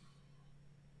c7,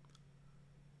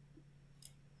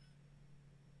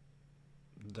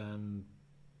 then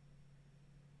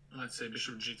let's say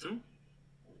bishop g2.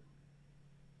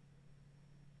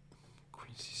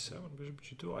 Queen c7, bishop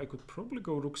g2. I could probably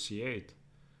go rook c8.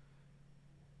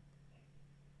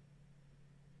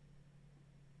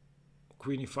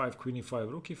 Queen e5,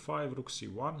 rook e5, rook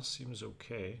c1 seems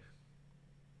okay.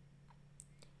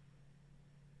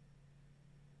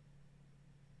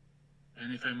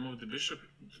 And if I move the bishop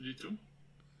to d2?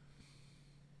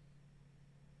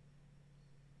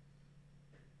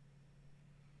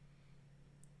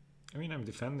 I mean, I'm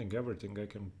defending everything. I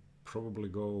can probably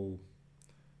go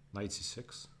knight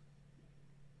c6.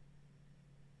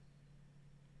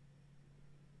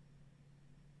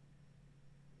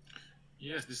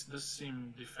 Yes, this does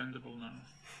seem defendable now.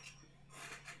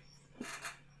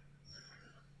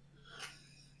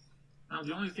 Now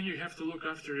the only thing you have to look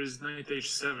after is knight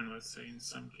h7, let's say, in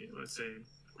some case. Let's say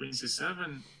queen c7,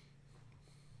 okay.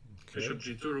 Bishop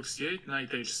g2, rook c8,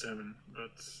 knight h7,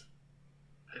 but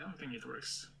I don't think it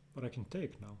works. But I can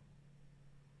take now.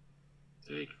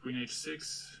 Take, queen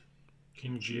h6,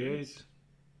 king g8,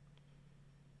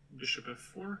 bishop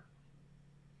f4.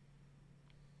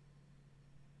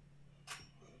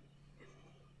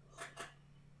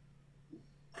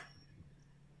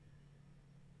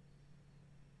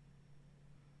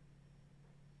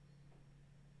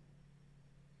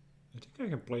 I think I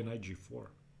can play knight g4.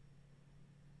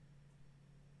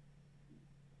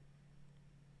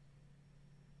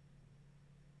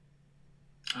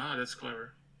 Ah, that's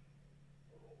clever.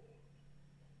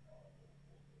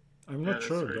 I'm not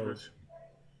sure though. Good.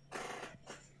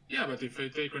 Yeah, but if I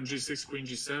take on g6, queen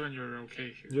g7, you're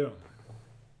okay here. Yeah.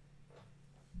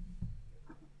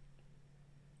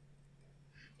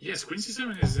 Yes, queen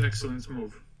c7 is an excellent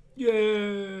move.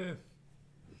 Yeah.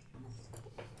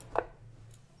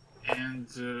 And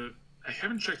I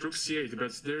haven't checked rook c8,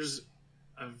 but there's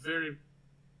a very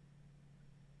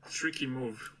tricky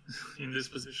move in this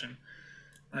position.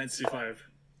 Knight c5.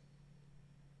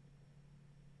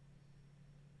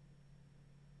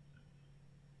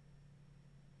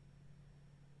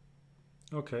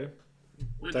 Okay.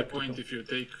 With the point if you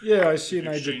take... Yeah, I see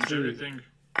knight d3. Everything.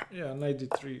 Yeah, knight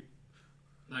d3.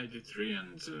 Knight d3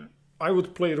 and... I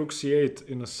would play rook c8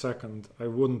 in a second. I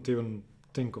wouldn't even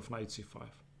think of knight c5.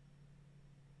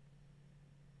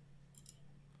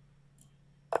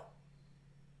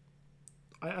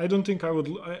 I don't think I would...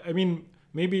 I mean,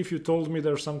 maybe if you told me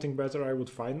there's something better, I would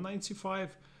find knight c5.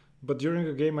 But during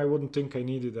a game, I wouldn't think I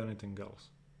needed anything else.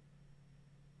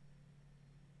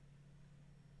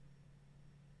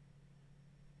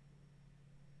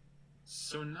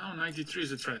 So now knight d3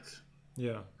 is a threat.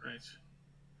 Yeah. Right.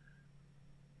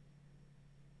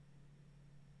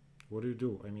 What do you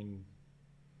do? I mean...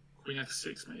 Queen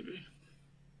f6 maybe.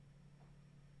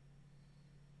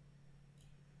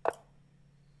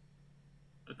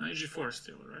 But knight g4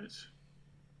 still, right?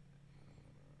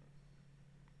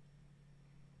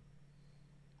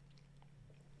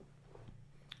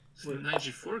 So knight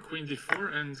g4, queen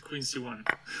d4, and queen c1.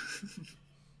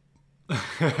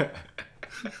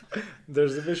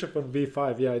 There's the bishop on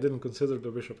b5. Yeah, I didn't consider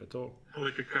the bishop at all.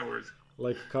 Like a coward.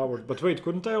 Like a coward. But wait,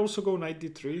 couldn't I also go knight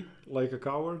d3 like a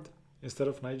coward instead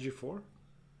of knight g4?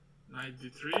 Knight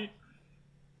d3?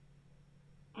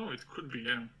 Oh, it could be,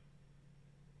 yeah.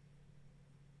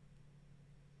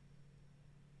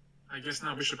 I guess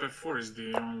now bishop f4 is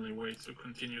the only way to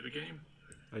continue the game.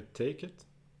 I take it.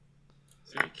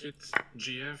 Take it,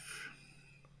 gf.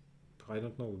 I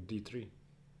don't know, d3.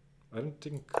 I don't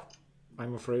think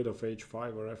I'm afraid of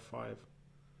h5 or f5.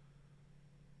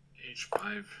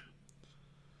 h5?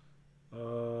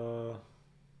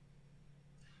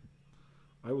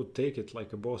 I would take it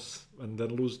like a boss and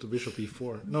then lose to bishop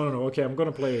e4. No, okay, I'm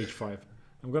gonna play h5.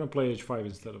 I'm gonna play h5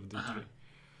 instead of d3.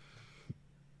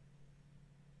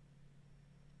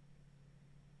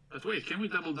 But But wait, can we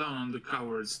double down on the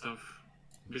coward stuff?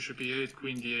 Bishop e8,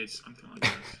 queen d8, something like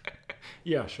that.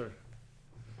 Yeah, sure.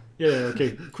 Yeah,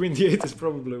 okay. Queen d8 is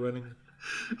probably winning.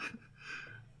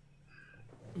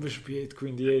 Bishop e8,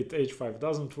 queen d8, h5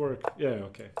 doesn't work. Yeah,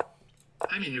 okay.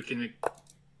 I mean, you can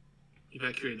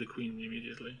evacuate the queen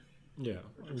immediately. Yeah,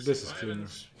 this is cleaner.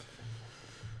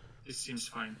 This seems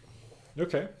fine.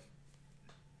 Okay.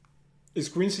 Is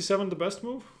queen c7 the best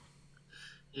move?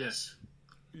 Yes.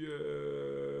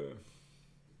 Yeah.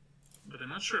 But I'm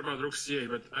not sure about rook c8,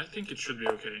 but I think it should be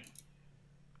okay.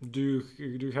 Do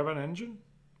you have an engine?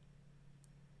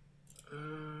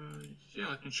 Yeah,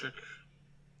 let me check.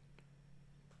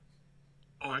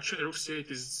 Oh, actually, rook c8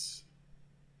 is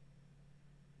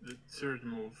the third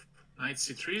move. Knight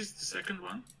c3 is the second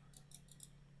one,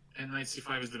 and knight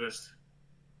c5 is the best.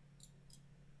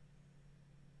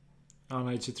 Ah,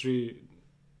 knight c3.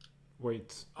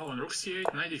 Wait. Oh, and rook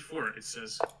c8, knight e4, it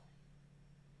says.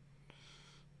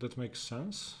 That makes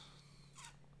sense.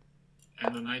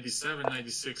 And on knight d7, knight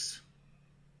d6.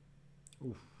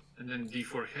 Oof. And then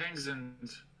d4 hangs, and...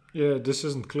 Yeah, this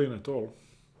isn't clean at all.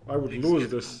 I would lose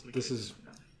this. This is...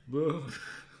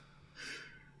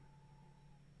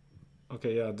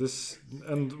 Okay, yeah, this...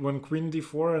 And when queen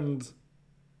d4 and...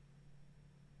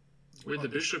 With the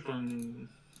bishop on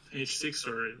h6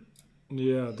 or...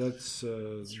 Yeah, that's...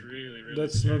 It's really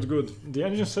that's scary. not good. The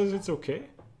engine says it's okay.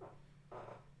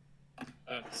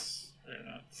 That's very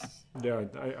nuts. Yeah,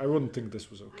 I wouldn't think this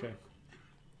was okay.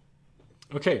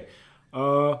 Okay.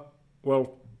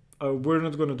 Well, we're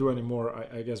not going to do any more,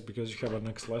 I guess, because you have a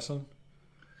next lesson.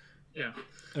 Yeah.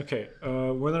 Okay.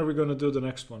 When are we going to do the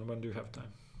next one? When do you have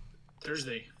time?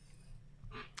 Thursday.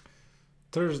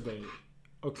 Thursday.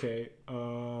 Okay.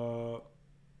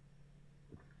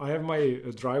 I have my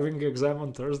driving exam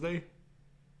on Thursday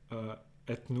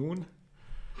at noon.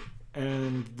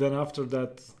 And then after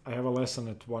that, I have a lesson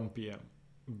at 1 p.m.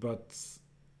 But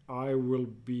I will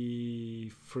be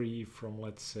free from,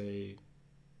 let's say,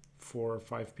 4 or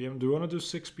 5 p.m. Do you want to do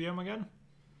 6 p.m. again?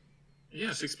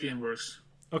 Yeah, 6 p.m. works.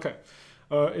 Okay.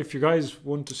 If you guys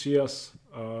want to see us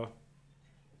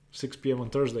 6 p.m. on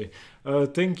Thursday.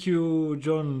 Thank you,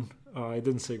 John. I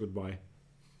didn't say goodbye.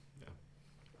 Yeah.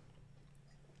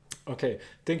 Okay.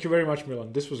 Thank you very much,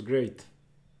 Milan. This was great.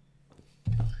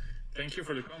 Thank you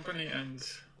for the company, and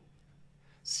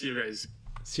see you guys.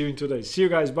 See you in 2 days. See you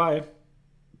guys. Bye.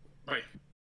 Bye.